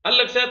 आलं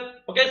लक्षात?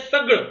 ओके,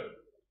 सगळं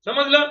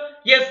समजलं?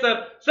 Yes sir.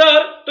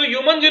 सर, तो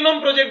ह्युमन जिनोम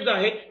प्रोजेक्ट जो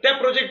आहे त्या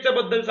प्रोजेक्टच्या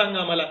बद्दल सांगा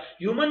आम्हाला.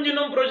 ह्युमन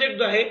जिनोम प्रोजेक्ट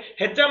जो आहे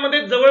ह्याच्यामध्ये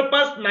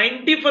जवळपास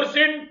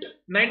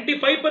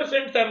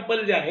 95%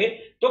 सॅम्पल जे आहे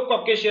तो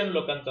कॉकेशियन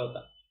लोकांचा होता.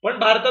 पण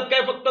भारतात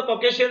काय फक्त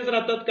कॉकेशियन्स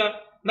राहतात का?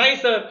 नाही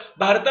सर,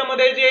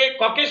 भारतामध्ये जे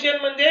कॉकेशियन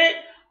म्हणजे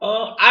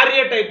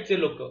आर्य टाईपचे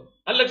लोक,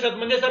 लक्षात.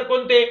 म्हणजे सर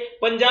कोणते?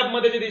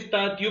 पंजाबमध्ये जे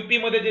दिसतात, युपी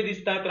मध्ये जे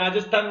दिसतात,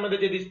 राजस्थानमध्ये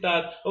जे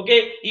दिसतात, ओके,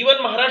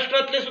 इवन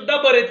महाराष्ट्रातले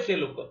सुद्धा बरेचसे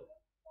लोक,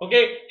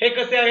 ओके, हे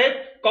कसे आहेत?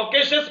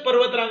 कॉकेशस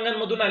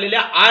पर्वतरांगांमधून आलेल्या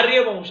आर्य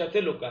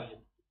वंशाचे लोक आहेत.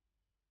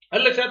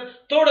 लक्षात.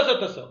 थोडस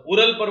तसं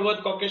उरल पर्वत,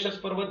 कॉकेशस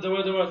पर्वत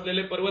जवळजवळ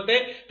असलेले पर्वत आहे,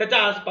 त्याच्या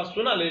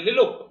आसपासून आलेले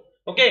लोक.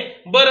 ओके,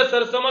 बरं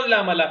सर, समजलं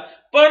आम्हाला.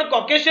 पण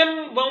कॉकेशियन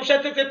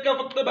वंशाचेच आहेत का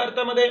फक्त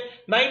भारतामध्ये?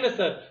 नाही ना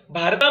सर,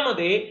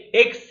 भारतामध्ये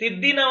एक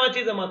सिद्धी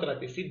नावाची जमात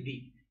राहते. सिद्धी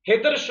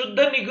हे तर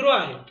शुद्ध निग्रो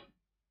आहेत.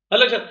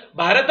 लक्षात.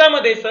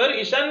 भारतामध्ये सर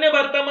ईशान्य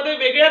भारतामध्ये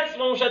वेगळ्याच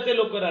वंशाचे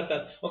लोक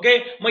राहतात. ओके,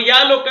 मग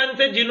या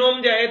लोकांचे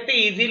जिनोम जे आहेत ते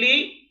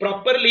इझिली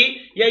प्रॉपरली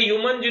या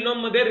ह्युमन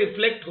जिनोम मध्ये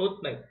रिफ्लेक्ट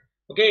होत नाही.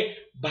 ओके,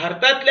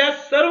 भारतातल्या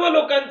सर्व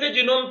लोकांचे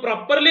जिनोम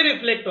प्रॉपरली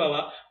रिफ्लेक्ट व्हावा,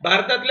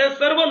 भारतातल्या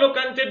सर्व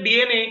लोकांचे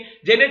DNA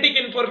genetic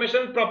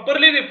information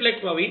properly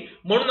reflect व्हावी,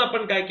 म्हणून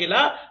आपण काय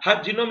केला? हा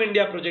जिनोम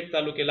इंडिया प्रोजेक्ट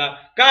चालू केला.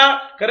 का?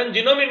 कारण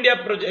जिनोम इंडिया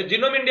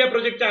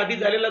प्रोजेक्टच्या आधी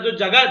झालेला जो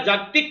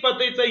जागतिक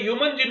पातळीचा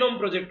ह्युमन जिनोम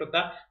प्रोजेक्ट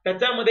होता,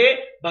 त्याच्यामध्ये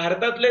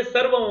भारतातले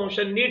सर्व वंश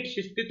नीट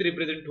शिस्तीत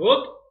रिप्रेझेंट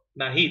होत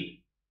नाहीत.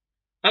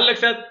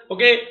 लक्षात.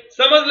 ओके,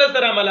 समजलं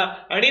सर आम्हाला.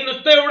 आणि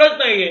नुसतं एवढंच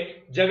नाहीये,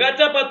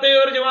 जगाच्या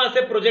पातळीवर जेव्हा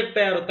असे प्रोजेक्ट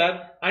तयार होतात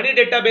आणि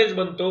डेटाबेस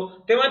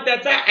बनतो, तेव्हा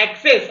त्याचा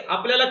ऍक्सेस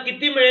आपल्याला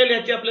किती मिळेल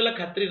याची आपल्याला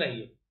खात्री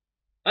नाहीये.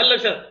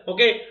 लक्षात.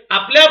 ओके,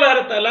 आपल्या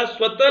भारताला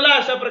स्वतःला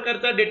अशा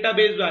प्रकारचा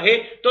डेटाबेस जो आहे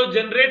तो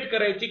जनरेट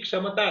करायची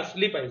क्षमता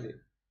असली पाहिजे.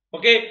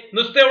 ओके,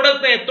 नुसतं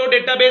एवढंच नाही, तो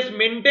डेटाबेस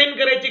मेंटेन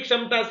करायची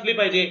क्षमता असली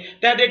पाहिजे,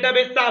 त्या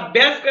डेटाबेसचा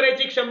अभ्यास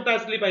करायची क्षमता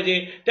असली पाहिजे,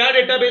 त्या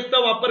डेटाबेसचा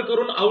वापर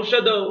करून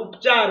औषधं,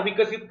 उपचार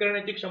विकसित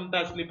करण्याची क्षमता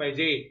असली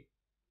पाहिजे.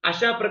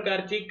 अशा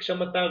प्रकारची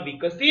क्षमता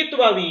विकसित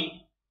व्हावी,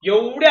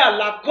 एवढ्या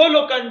लाखो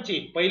लोकांची.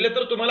 पहिले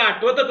तर तुम्हाला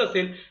आठवतच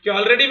असेल की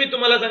ऑलरेडी मी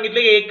तुम्हाला सांगितलं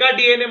की एका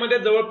डीएनए मध्ये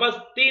जवळपास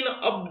 3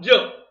 अब्ज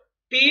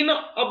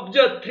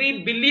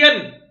 3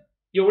 बिलियन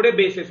एवढे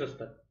बेसेस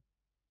असतात.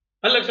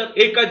 लक्षात.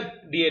 एका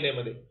डीएनए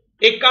मध्ये,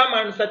 एका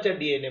माणसाच्या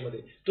डीएनए मध्ये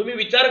तुम्ही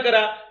विचार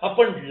करा,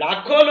 आपण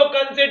लाखो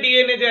लोकांचे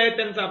डीएनए जे आहेत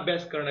त्यांचा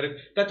अभ्यास करणार आहेत,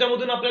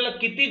 त्याच्यामधून आपल्याला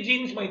किती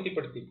जीन्स माहिती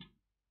पडतील.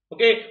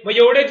 ओके, मग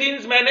एवढे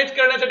जीन्स मॅनेज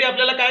करण्यासाठी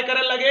आपल्याला काय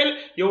करायला लागेल?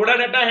 एवढा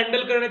डाटा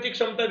हँडल करण्याची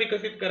क्षमता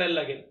विकसित करायला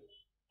लागेल,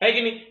 आहे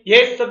की नाही?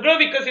 हे सगळं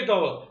विकसित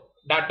व्हावं,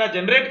 डाटा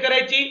जनरेट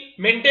करायची,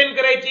 मेंटेन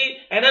करायची,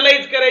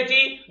 अनालाइज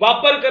करायची,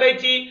 वापर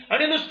करायची,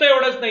 आणि नुसतं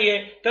एवढंच नाहीये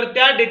तर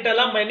त्या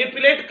डेटाला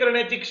मॅनिप्युलेट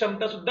करण्याची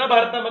क्षमता सुद्धा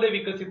भारतामध्ये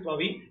विकसित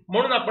व्हावी,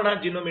 म्हणून आपण हा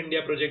जिनोम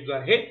इंडिया प्रोजेक्ट जो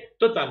आहे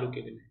तो चालू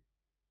केलेला आहे.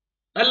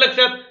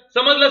 लक्षात.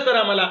 समजलं सर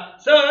आम्हाला.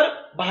 सर,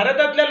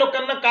 भारतातल्या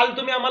लोकांना काल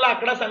तुम्ही आम्हाला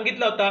आकडा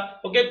सांगितला होता.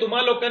 ओके,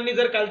 तुम्हा लोकांनी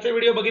जर कालचे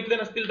व्हिडिओ बघितले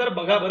नसतील तर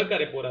बघा बरं का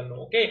रे पोरांनो.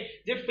 ओके,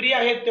 जे फ्री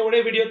आहेत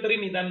तेवढे व्हिडिओ तरी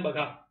निदान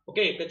बघा.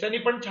 ओके, त्याच्यानी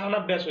पण छान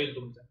अभ्यास होईल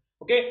तुमचा.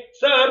 ओके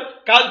सर,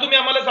 काल तुम्ही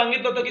आम्हाला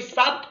सांगितलं होतं की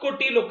 7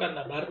 कोटी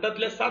लोकांना,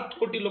 भारतातल्या 7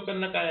 कोटी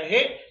लोकांना काय आहे?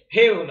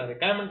 हे होणार आहे,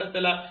 काय म्हणतात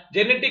त्याला,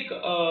 जेनेटिक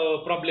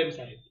प्रॉब्लेम्स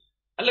आहेत.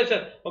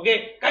 लक्षात. ओके,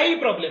 काही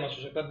प्रॉब्लेम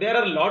असू शकतात. There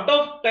R lot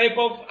of type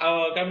of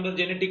काय म्हणतात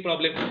जेनेटिक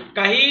प्रॉब्लेम.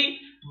 काही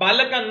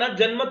बालकांना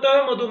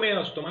जन्मतः मधुमेह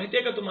असतो,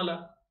 माहितीये का तुम्हाला?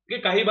 ओके,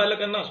 काही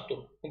बालकांना असतो.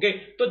 ओके,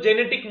 तो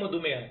जेनेटिक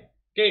मधुमेह आहे.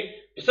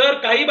 ओके सर,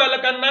 काही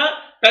बालकांना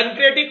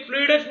पॅनक्रियाटिक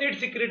फ्लुइडच नीट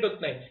सिक्रेट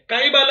होत नाही.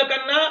 काही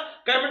बालकांना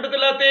काय म्हणतात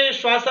त्याला, ते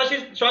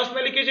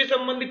श्वासनलिकेशी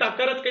संबंधित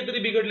आकारच काहीतरी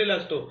बिघडलेला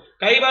असतो.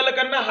 काही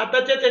बालकांना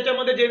हाताच्याच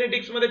ह्याच्यामध्ये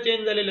जेनेटिक्स मध्ये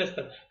चेंज झालेले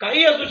असतात.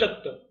 काही असू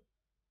शकतं.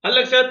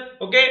 लक्षात.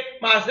 ओके,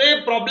 मग असे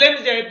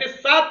प्रॉब्लेम्स जे आहेत ते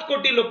 7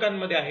 कोटी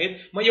लोकांमध्ये आहेत.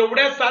 मग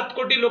एवढ्या 7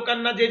 कोटी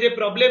लोकांना जे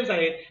प्रॉब्लेम्स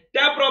आहेत,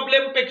 त्या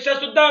प्रॉब्लेम पेक्षा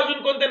सुद्धा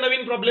अजून कोणते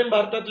नवीन प्रॉब्लेम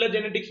भारतातल्या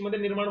जेनेटिक्स मध्ये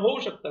निर्माण होऊ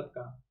शकतात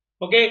का?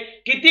 ओके,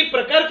 किती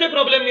प्रकारचे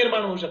प्रॉब्लेम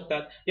निर्माण होऊ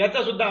शकतात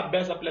याचा सुद्धा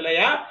अभ्यास आपल्याला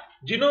या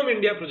जिनोम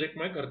इंडिया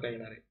प्रोजेक्टमुळे करता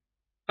येणार आहे.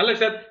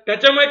 लक्षात.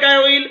 त्याच्यामुळे काय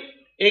होईल,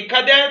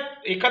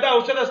 एखादं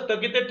औषध असतं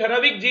की ते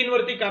ठराविक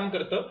जीनवरती काम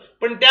करतं,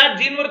 पण त्या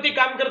जीनवरती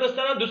काम करत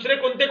असताना दुसरे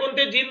कोणते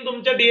कोणते जीन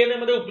तुमच्या डीएनए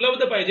मध्ये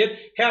उपलब्ध पाहिजेत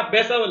हे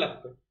अभ्यासावं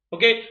लागतं.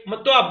 ओके,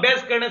 मग तो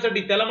अभ्यास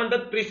करण्यासाठी त्याला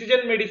म्हणतात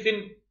प्रिसिजन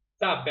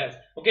मेडिसिनचा अभ्यास.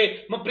 ओके,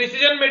 मग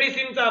प्रिसिजन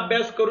मेडिसिनचा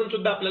अभ्यास करून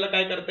सुद्धा आपल्याला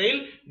काय करता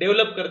येईल,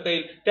 डेव्हलप करता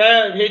येईल.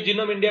 हे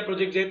जिनोम इंडिया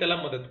प्रोजेक्ट जे आहे त्याला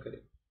मदत करेल.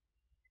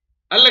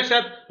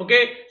 लक्षात.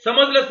 ओके,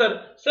 समजलं सर.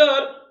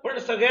 सर, पण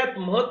सगळ्यात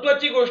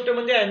महत्वाची गोष्ट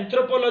म्हणजे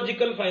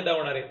अँथ्रोपॉलॉजिकल फायदा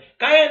होणार आहे.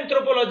 काय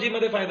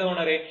अँथ्रोपॉलॉजीमध्ये फायदा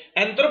होणार आहे?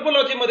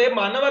 अँथ्रोपॉलॉजीमध्ये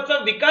मानवाचा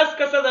विकास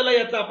कसा झाला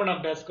याचा आपण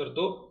अभ्यास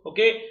करतो.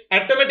 ओके,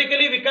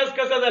 ऑटोमॅटिकली विकास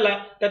कसा झाला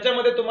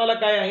त्याच्यामध्ये तुम्हाला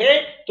काय आहे,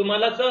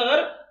 तुम्हाला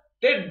सर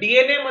ते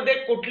डीएनए मध्ये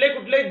कुठले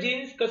कुठले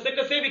जीन्स कसे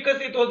कसे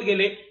विकसित होत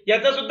गेले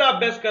याचा सुद्धा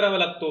अभ्यास करावा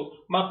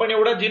लागतो. मग आपण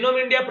एवढा जिनोम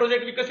इंडिया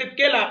प्रोजेक्ट विकसित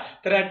केला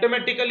तर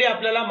ऑटोमॅटिकली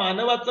आपल्याला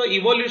मानवाचं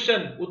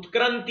इव्होल्युशन,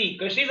 उत्क्रांती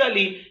कशी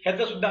झाली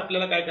ह्याचा सुद्धा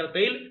आपल्याला काय करता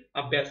येईल,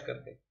 अभ्यास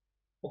करता येईल.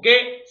 ओके,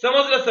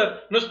 समजलं सर.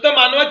 नुसतं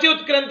मानवाची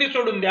उत्क्रांती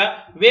सोडून द्या,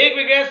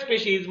 वेगवेगळ्या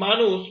स्पेशीज,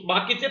 माणूस,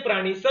 बाकीचे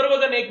प्राणी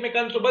सर्वजण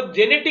एकमेकांसोबत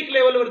जेनेटिक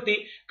लेवलवरती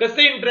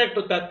कसे इंटरॅक्ट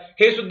होतात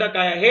हे सुद्धा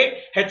काय आहे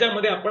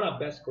ह्याच्यामध्ये आपण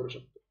अभ्यास करू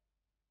शकतो.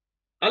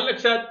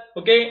 लक्षात.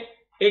 ओके,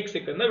 एक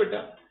सेकंद ना बेटा.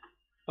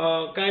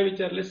 काय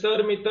विचारले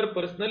सर, मी तर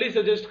पर्सनली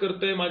सजेस्ट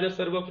करतोय माझ्या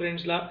सर्व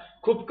फ्रेंड्सला,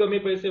 खूप कमी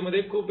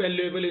पैसेमध्ये खूप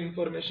व्हॅल्युएबल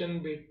इन्फॉर्मेशन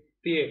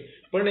भेटतीये,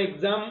 पण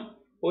एक्झाम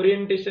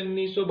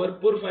ओरिएंटेशननी सो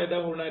भरपूर फायदा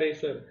होणार आहे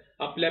सर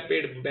आपल्या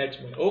पेड बॅच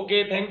मध्ये.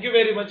 ओके, थँक्यू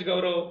व्हेरी मच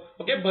गौरव.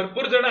 ओके,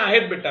 भरपूर जण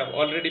आहेत बेटा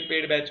ऑलरेडी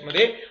पेड बॅच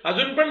मध्ये,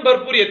 अजून पण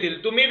भरपूर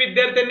येतील. तुम्ही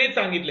विद्यार्थ्यांनीच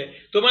सांगितले,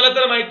 तुम्हाला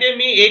तर माहितीये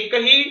मी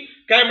एकही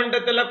काय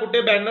म्हणतात त्याला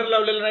कुठे बॅनर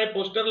लावलेलं नाही,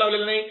 पोस्टर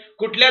लावलेलं नाही,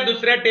 कुठल्या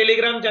दुसऱ्या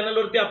टेलिग्राम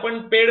चॅनलवरती आपण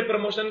पेड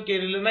प्रमोशन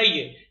केलेलं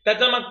नाहीये.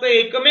 त्याचा मागचा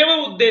एकमेव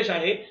उद्देश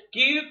आहे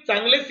की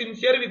चांगले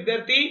सिन्सिअर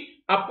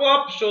विद्यार्थी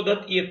आपोआप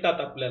शोधत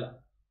येतात आपल्याला.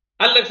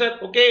 आलं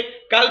लक्षात? ओके,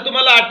 काल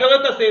तुम्हाला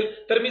आठवत असेल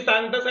तर मी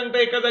सांगता सांगता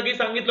एका जागी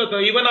सांगितलं होतं,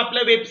 इव्हन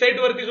आपल्या वेबसाईट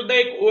वरती सुद्धा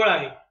एक ओळ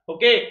आहे.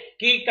 ओके,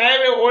 की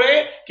काय ओळ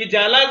आहे की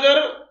ज्याला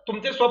जर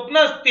तुमचे स्वप्न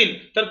असतील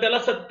तर त्याला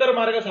 70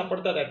 मार्ग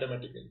सापडतात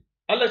ऑटोमॅटिकली.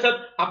 आलं लक्षात?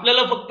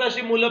 आपल्याला फक्त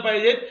अशी मुलं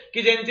पाहिजेत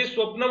की ज्यांची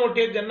स्वप्न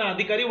मोठी आहेत, ज्यांना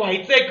अधिकारी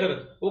व्हायचंय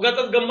खरंच, उगाच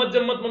गंमत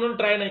जम्मत म्हणून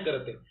ट्राय नाही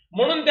करत आहे.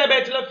 म्हणून त्या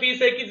बॅचला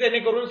फीस आहे की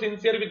जेणेकरून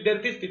सिन्सिअर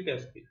विद्यार्थीच तिथे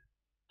असतील.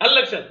 आलं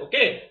लक्षात?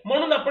 ओके,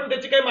 म्हणून आपण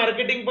त्याची काही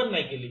मार्केटिंग पण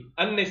नाही केली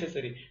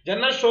अननेसेसरी.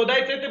 ज्यांना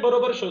शोधायचंय ते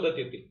बरोबर शोधत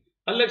येतील.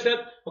 आलं लक्षात?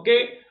 ओके,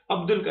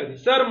 अब्दुल कादी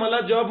सर, मला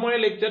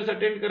जॉबमुळे लेक्चर्स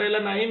अटेंड करायला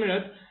नाही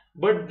मिळत,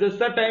 बट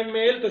जसा टाइम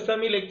मिळेल तसा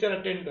मी लेक्चर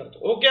अटेंड करतो.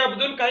 ओके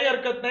अब्दुल, काही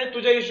हरकत नाही,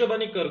 तुझ्या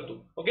हिशोबाने कर तू.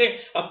 ओके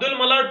अब्दुल,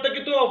 मला वाटतं की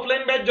तू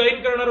ऑफलाईन बॅच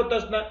जॉईन करणार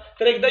होतास ना,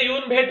 तर एकदा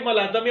येऊन भेट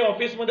मला. आता मी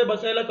ऑफिसमध्ये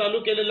बसायला चालू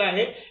केलेलं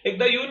आहे,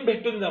 एकदा येऊन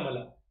भेटून जा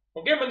मला.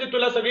 ओके, म्हणजे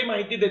तुला सगळी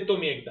माहिती देतो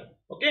मी एकदा.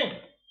 ओके,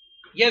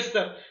 येस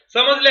सर,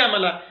 समजले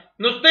आम्हाला.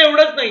 नुसतं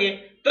एवढंच नाहीये,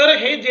 तर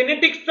हे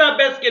जेनेटिक्सचा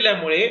अभ्यास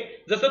केल्यामुळे,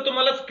 जसं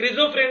तुम्हाला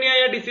स्क्रिझोफ्रेनिया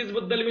या डिसीज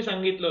बद्दल मी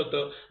सांगितलं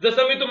होतं,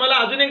 जसं मी तुम्हाला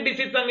अजून एक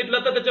डिसीज सांगितलं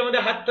होतं, त्याच्यामध्ये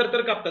हात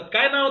थरथर कापतात.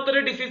 काय नाव होतं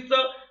रे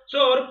डिसीजचं?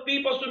 सर, पी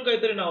पासून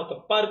काहीतरी नाव होतं,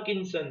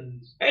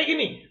 पार्किन्सन्स, आहे की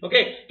नाही?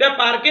 ओके, त्या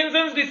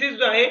पार्किन्सन्स डिसीज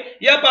जो आहे,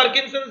 या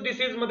पार्किन्सन्स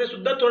डिसीज मध्ये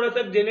सुद्धा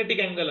थोडासा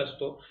जेनेटिक अँगल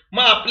असतो.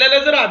 मग आपल्याला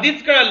जर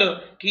आधीच कळालं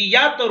की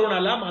या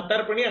तरुणाला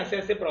म्हातारपणी असे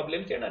असे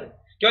प्रॉब्लेम्स येणार आहेत,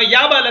 किंवा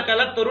या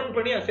बालकाला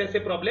तरुणपणी असे असे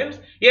प्रॉब्लेम्स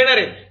येणार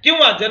आहेत,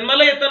 किंवा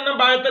जन्माला येताना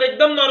बाळ तर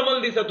एकदम नॉर्मल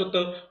दिसत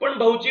होतं पण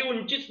भाऊची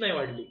उंचीच नाही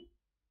वाढली,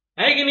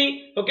 आहे की नाही?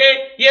 ओके,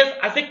 येस,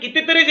 असे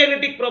कितीतरी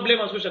जेनेटिक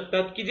प्रॉब्लेम असू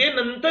शकतात की जे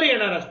नंतर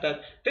येणार असतात.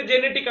 ते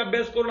जेनेटिक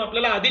अभ्यास करून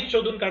आपल्याला आधीच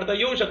शोधून काढता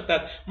येऊ शकतात.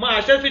 मग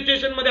अशा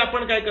सिच्युएशन मध्ये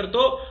आपण काय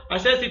करतो?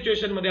 अशा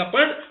सिच्युएशन मध्ये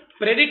आपण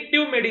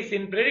predictive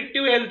medicine,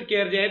 predictive health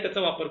care जे आहे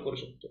त्याचा वापर करू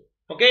शकतो.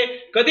 ओके,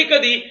 कधी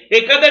कधी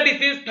एखादा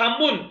डिसीज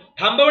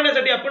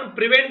थांबवण्यासाठी आपण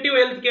प्रिव्हेंटिव्ह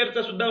हेल्थ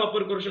केअरचा सुद्धा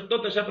वापर करू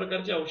शकतो, तशा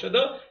प्रकारची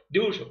औषधं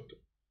देऊ शकतो.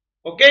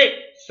 ओके,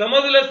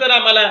 समजलं सर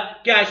आम्हाला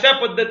की अशा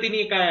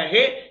पद्धतीने काय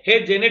आहे, हे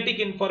जेनेटिक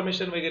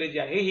इन्फॉर्मेशन वगैरे जे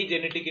आहे, ही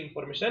जेनेटिक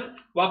इन्फॉर्मेशन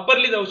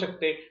वापरली जाऊ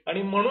शकते,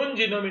 आणि म्हणून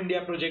जिनोम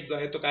इंडिया प्रोजेक्ट जो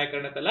आहे तो काय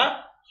करण्यात आला?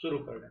 सुरू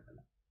करण्यात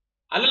आला.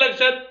 आलं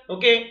लक्षात?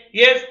 ओके,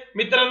 येस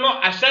मित्रांनो,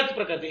 अशाच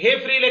प्रकारचे हे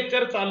फ्री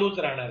लेक्चर चालूच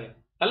राहणार आहे.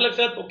 आलं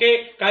लक्षात? ओके,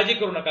 काळजी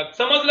करू नका.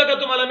 समजलं का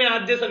तुम्हाला मी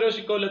आज जे सगळं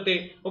शिकवलं ते?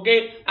 ओके,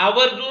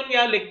 आवर्जून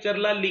या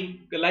लेक्चरला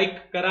लिंक लाईक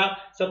करा,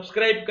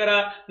 सबस्क्राईब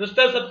करा.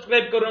 नुसतं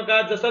सबस्क्राईब करू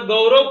नका, जसं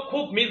गौरव,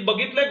 खूप मी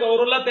बघितलंय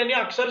गौरवला त्यांनी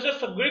अक्षरशः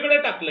सगळीकडे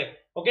टाकलंय.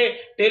 ओके,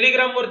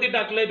 टेलिग्राम वरती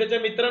टाकलंय, त्याच्या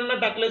मित्रांना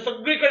टाकलंय,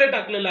 सगळीकडे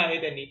टाकलेलं आहे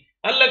त्यांनी.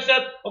 आलं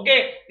लक्षात? ओके,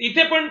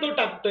 इथे पण तो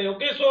टाकतोय.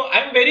 Okay, so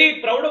I am very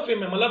proud of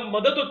हिम. मला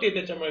मदत होती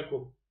त्याच्यामुळे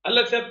खूप. आलं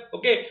लक्षात?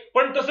 ओके,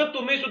 पण तसं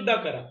तुम्ही सुद्धा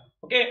करा.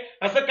 ओके,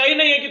 असं काही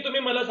नाहीये की तुम्ही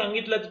मला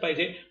सांगितलंच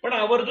पाहिजे, पण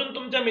आवर्जून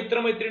तुमच्या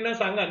मित्रमैत्रिणींना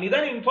सांगा,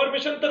 निदान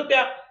इन्फॉर्मेशन तर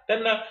द्या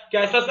त्यांना की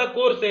असा असा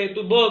कोर्स आहे,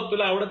 तू बघ,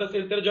 तुला आवडत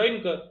असेल तर जॉईन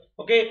कर.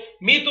 ओके,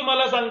 मी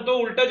तुम्हाला सांगतो,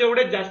 उलट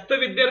जेवढे जास्त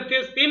विद्यार्थी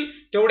असतील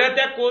तेवढ्या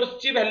त्या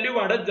कोर्सची व्हॅल्यू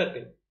वाढत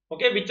जाते.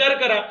 ओके, विचार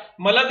करा,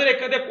 मला जर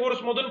एखाद्या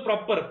कोर्स मधून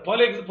प्रॉपर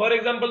फॉर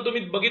एक्झाम्पल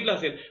तुम्ही बघितलं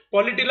असेल,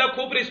 पॉलिटीला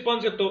खूप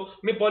रिस्पॉन्स येतो,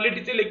 मी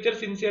पॉलिटीचे लेक्चर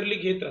सिन्सिअरली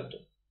घेत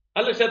राहतो.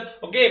 आलं लक्षात?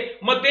 ओके,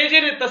 मग ते जे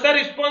तसा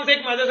रिस्पॉन्स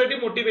एक माझ्यासाठी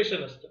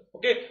मोटिवेशन असतं.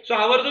 ओके, सो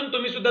आवर्जून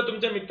तुम्ही सुद्धा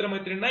तुमच्या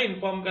मित्रमैत्रिणींना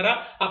इन्फॉर्म करा,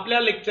 आपल्या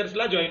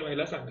लेक्चर्सला जॉईन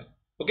व्हायला सांगा.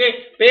 ओके,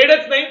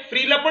 पेडच नाही,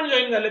 फ्रीला पण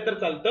जॉईन झाले तर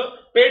चालतं,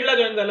 पेडला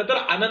जॉईन झालं तर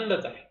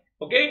आनंदच आहे.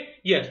 Okay,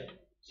 yes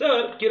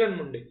sir. किरण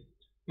मुंडे,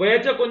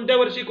 वयाच्या कोणत्या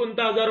वर्षी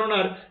कोणता आजार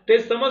होणार ते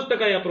समजतं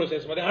का या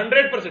प्रोसेसमध्ये?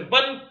 100%,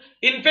 पण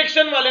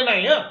इन्फेक्शन वाले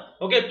नाही.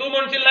 ओके, तू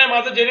म्हणशील नाही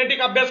माझं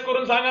जेनेटिक अभ्यास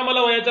करून सांगा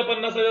मला वयाच्या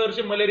 50व्या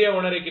वर्षी मलेरिया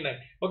होणार आहे की नाही.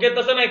 ओके,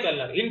 तसं नाही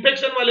चालणार.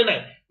 इन्फेक्शन वाले नाही,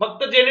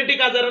 फक्त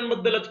जेनेटिक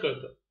आजारांबद्दलच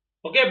कळतं.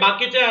 ओके,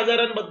 बाकीच्या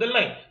आजारांबद्दल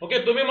नाही. ओके,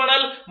 तुम्ही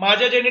म्हणाल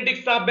माझ्या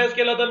जेनेटिक्सचा अभ्यास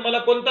केला तर मला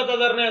कोणताच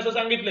आजार नाही असं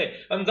सांगितलंय,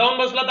 आणि जाऊन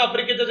बसलात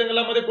आफ्रिकेच्या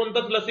जंगलामध्ये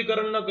कोणतंच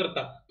लसीकरण न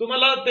करता,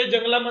 तुम्हाला ते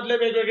जंगलामधले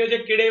वेगवेगळे जे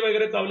किडे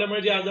वगैरे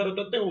चावल्यामुळे जे आजार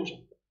होतात ते होऊ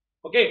शकतात.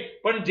 ओके,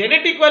 पण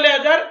जेनेटिक वाले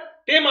आजार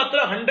ते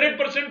मात्र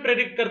 100%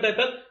 प्रेडिक्ट करता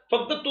येतात.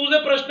 फक्त तू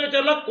जर प्रश्न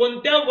विचारला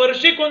कोणत्या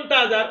वर्षी कोणता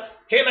आजार,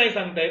 हे नाही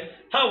सांगता येत.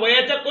 हा,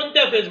 वयाच्या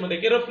कोणत्या फेजमध्ये,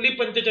 की रफली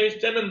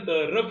 45च्या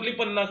नंतर, रफली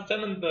 50च्या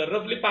नंतर,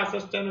 रफली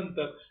 65च्या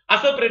नंतर,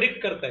 असं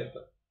प्रेडिक्ट करता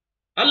येतं.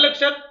 आलं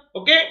लक्षात?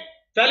 ओके,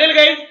 चालेल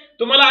गाईज,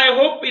 तुम्हाला आय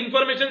होप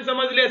इन्फॉर्मेशन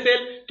समजली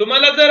असेल.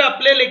 तुम्हाला जर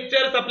आपले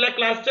लेक्चर्स आपल्या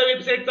क्लासच्या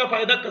वेबसाईटचा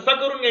फायदा कसा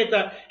करून घ्यायचा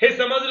हे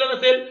समजलं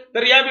नसेल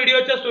तर या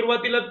व्हिडिओच्या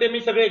सुरुवातीला ते मी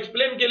सगळं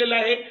एक्सप्लेन केलेलं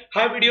आहे.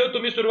 हा व्हिडिओ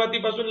तुम्ही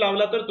सुरुवातीपासून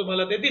लावला तर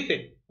तुम्हाला ते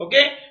दिसेल.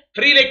 Okay,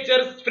 free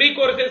lectures, free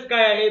courses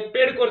काय आहेत,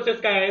 पेड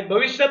कोर्सेस काय आहेत,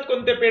 भविष्यात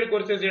कोणते पेड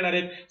कोर्सेस येणार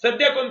आहेत,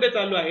 सध्या कोणते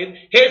चालू आहेत,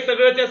 हे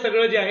सगळंच्या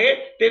सगळं जे आहे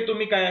ते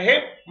तुम्ही काय आहे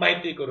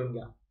माहिती करून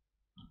घ्या.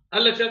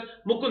 आलं लक्षात?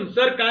 मुकुंद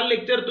सर काल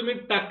लेक्चर तुम्ही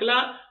टाकला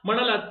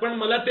म्हणालात पण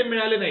मला ते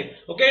मिळाले नाहीत.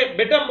 ओके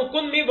बेटा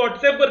मुकुंद, मी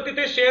व्हॉट्सअप वरती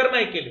ते शेअर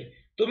नाही केले.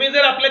 तुम्ही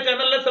जर आपल्या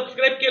चॅनलला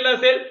सबस्क्राईब केलं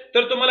असेल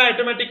तर तुम्हाला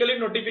ऑटोमॅटिकली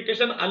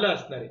नोटिफिकेशन आलं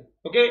असणार आहे.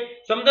 ओके,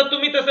 समजा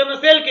तुम्ही तसं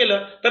नसेल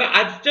केलं तर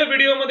आजच्या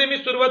व्हिडिओमध्ये मी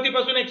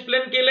सुरुवातीपासून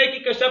एक्सप्लेन केलंय की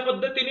कशा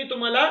पद्धतीने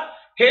तुम्हाला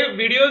हे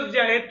व्हिडिओज जे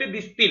आहेत ते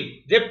दिसतील.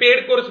 जे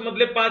पेड कोर्स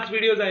मधले 5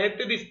 व्हिडिओज आहेत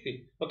ते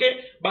दिसतील. ओके,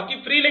 बाकी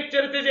फ्री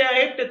लेक्चरचे जे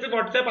आहेत त्याचे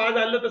व्हॉट्सअप आज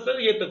आलं तसं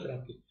येतच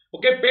राहतील.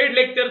 ओके, पेड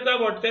लेक्चरचा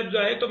व्हॉट्सअप जो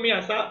आहे तो मी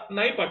असा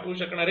नाही पाठवू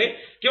शकणार आहे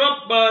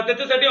किंवा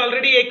त्याच्यासाठी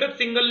ऑलरेडी एकच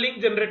सिंगल लिंक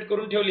जनरेट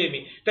करून ठेवली आहे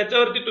मी,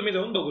 त्याच्यावरती तुम्ही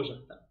जाऊन बघू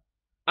शकता.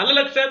 आलं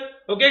लक्षात?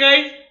 ओके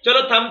गाईज, चलो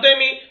थांबतोय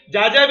मी.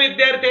 ज्या ज्या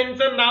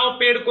विद्यार्थ्यांचं नाव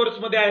पेड कोर्स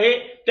मध्ये आहे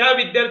त्या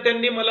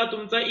विद्यार्थ्यांनी मला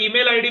तुमचा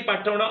ईमेल आयडी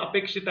पाठवणं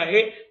अपेक्षित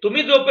आहे.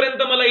 तुम्ही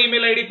जोपर्यंत मला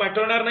ईमेल आयडी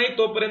पाठवणार नाही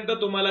तोपर्यंत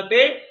तुम्हाला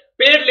ते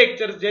पेड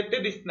लेक्चर्स जे ते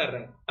दिसणार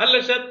नाही. आलं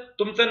लक्षात?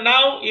 तुमचं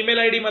नाव, ईमेल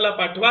आयडी मला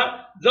पाठवा.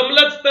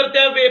 जमलंच तर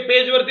त्या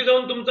पेजवरती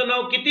जाऊन तुमचं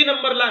नाव किती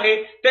नंबरला आहे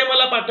ते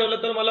मला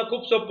पाठवलं तर मला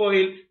खूप सोपं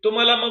होईल.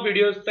 तुम्हाला मग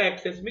व्हिडिओचा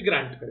ऍक्सेस मी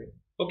ग्रांट करेन.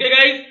 ओके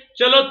गाईज,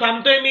 चलो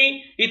थांबतोय मी,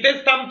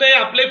 इथेच थांबतोय.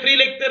 आपले फ्री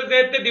लेक्चर्स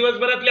आहेत ते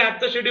दिवसभरातले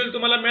आजचं शेड्यूल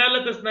तुम्हाला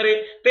मिळालंच असणार आहे.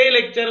 ते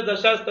लेक्चर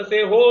जशाच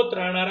तसे होत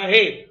राहणार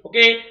आहेत.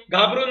 ओके,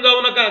 घाबरून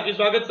जाऊ नका की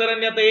स्वागत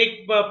सरांनी आता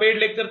एक पेड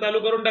लेक्चर चालू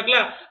करून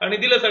टाकला आणि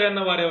दिलं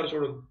सगळ्यांना वाऱ्यावर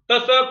सोडून.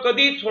 तसं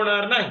कधीच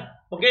होणार नाही.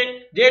 ओके,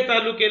 जे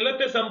चालू केलं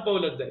ते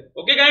संपवलंच जाईल.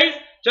 ओके गाईज,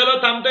 चलो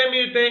थांबतोय मी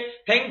इथे.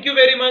 थँक्यू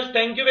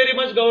व्हेरी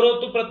मच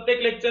गौरव, तू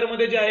प्रत्येक लेक्चर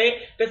मध्ये जे आहे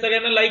ते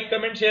सगळ्यांना लाईक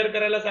कमेंट शेअर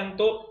करायला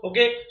सांगतो.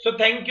 Okay, so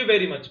thank you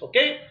very much.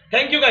 Okay,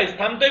 thank you guys,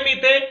 थांबतोय मी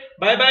इथे.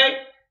 बाय बाय,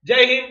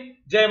 जय हिंद,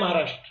 जय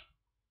महाराष्ट्र.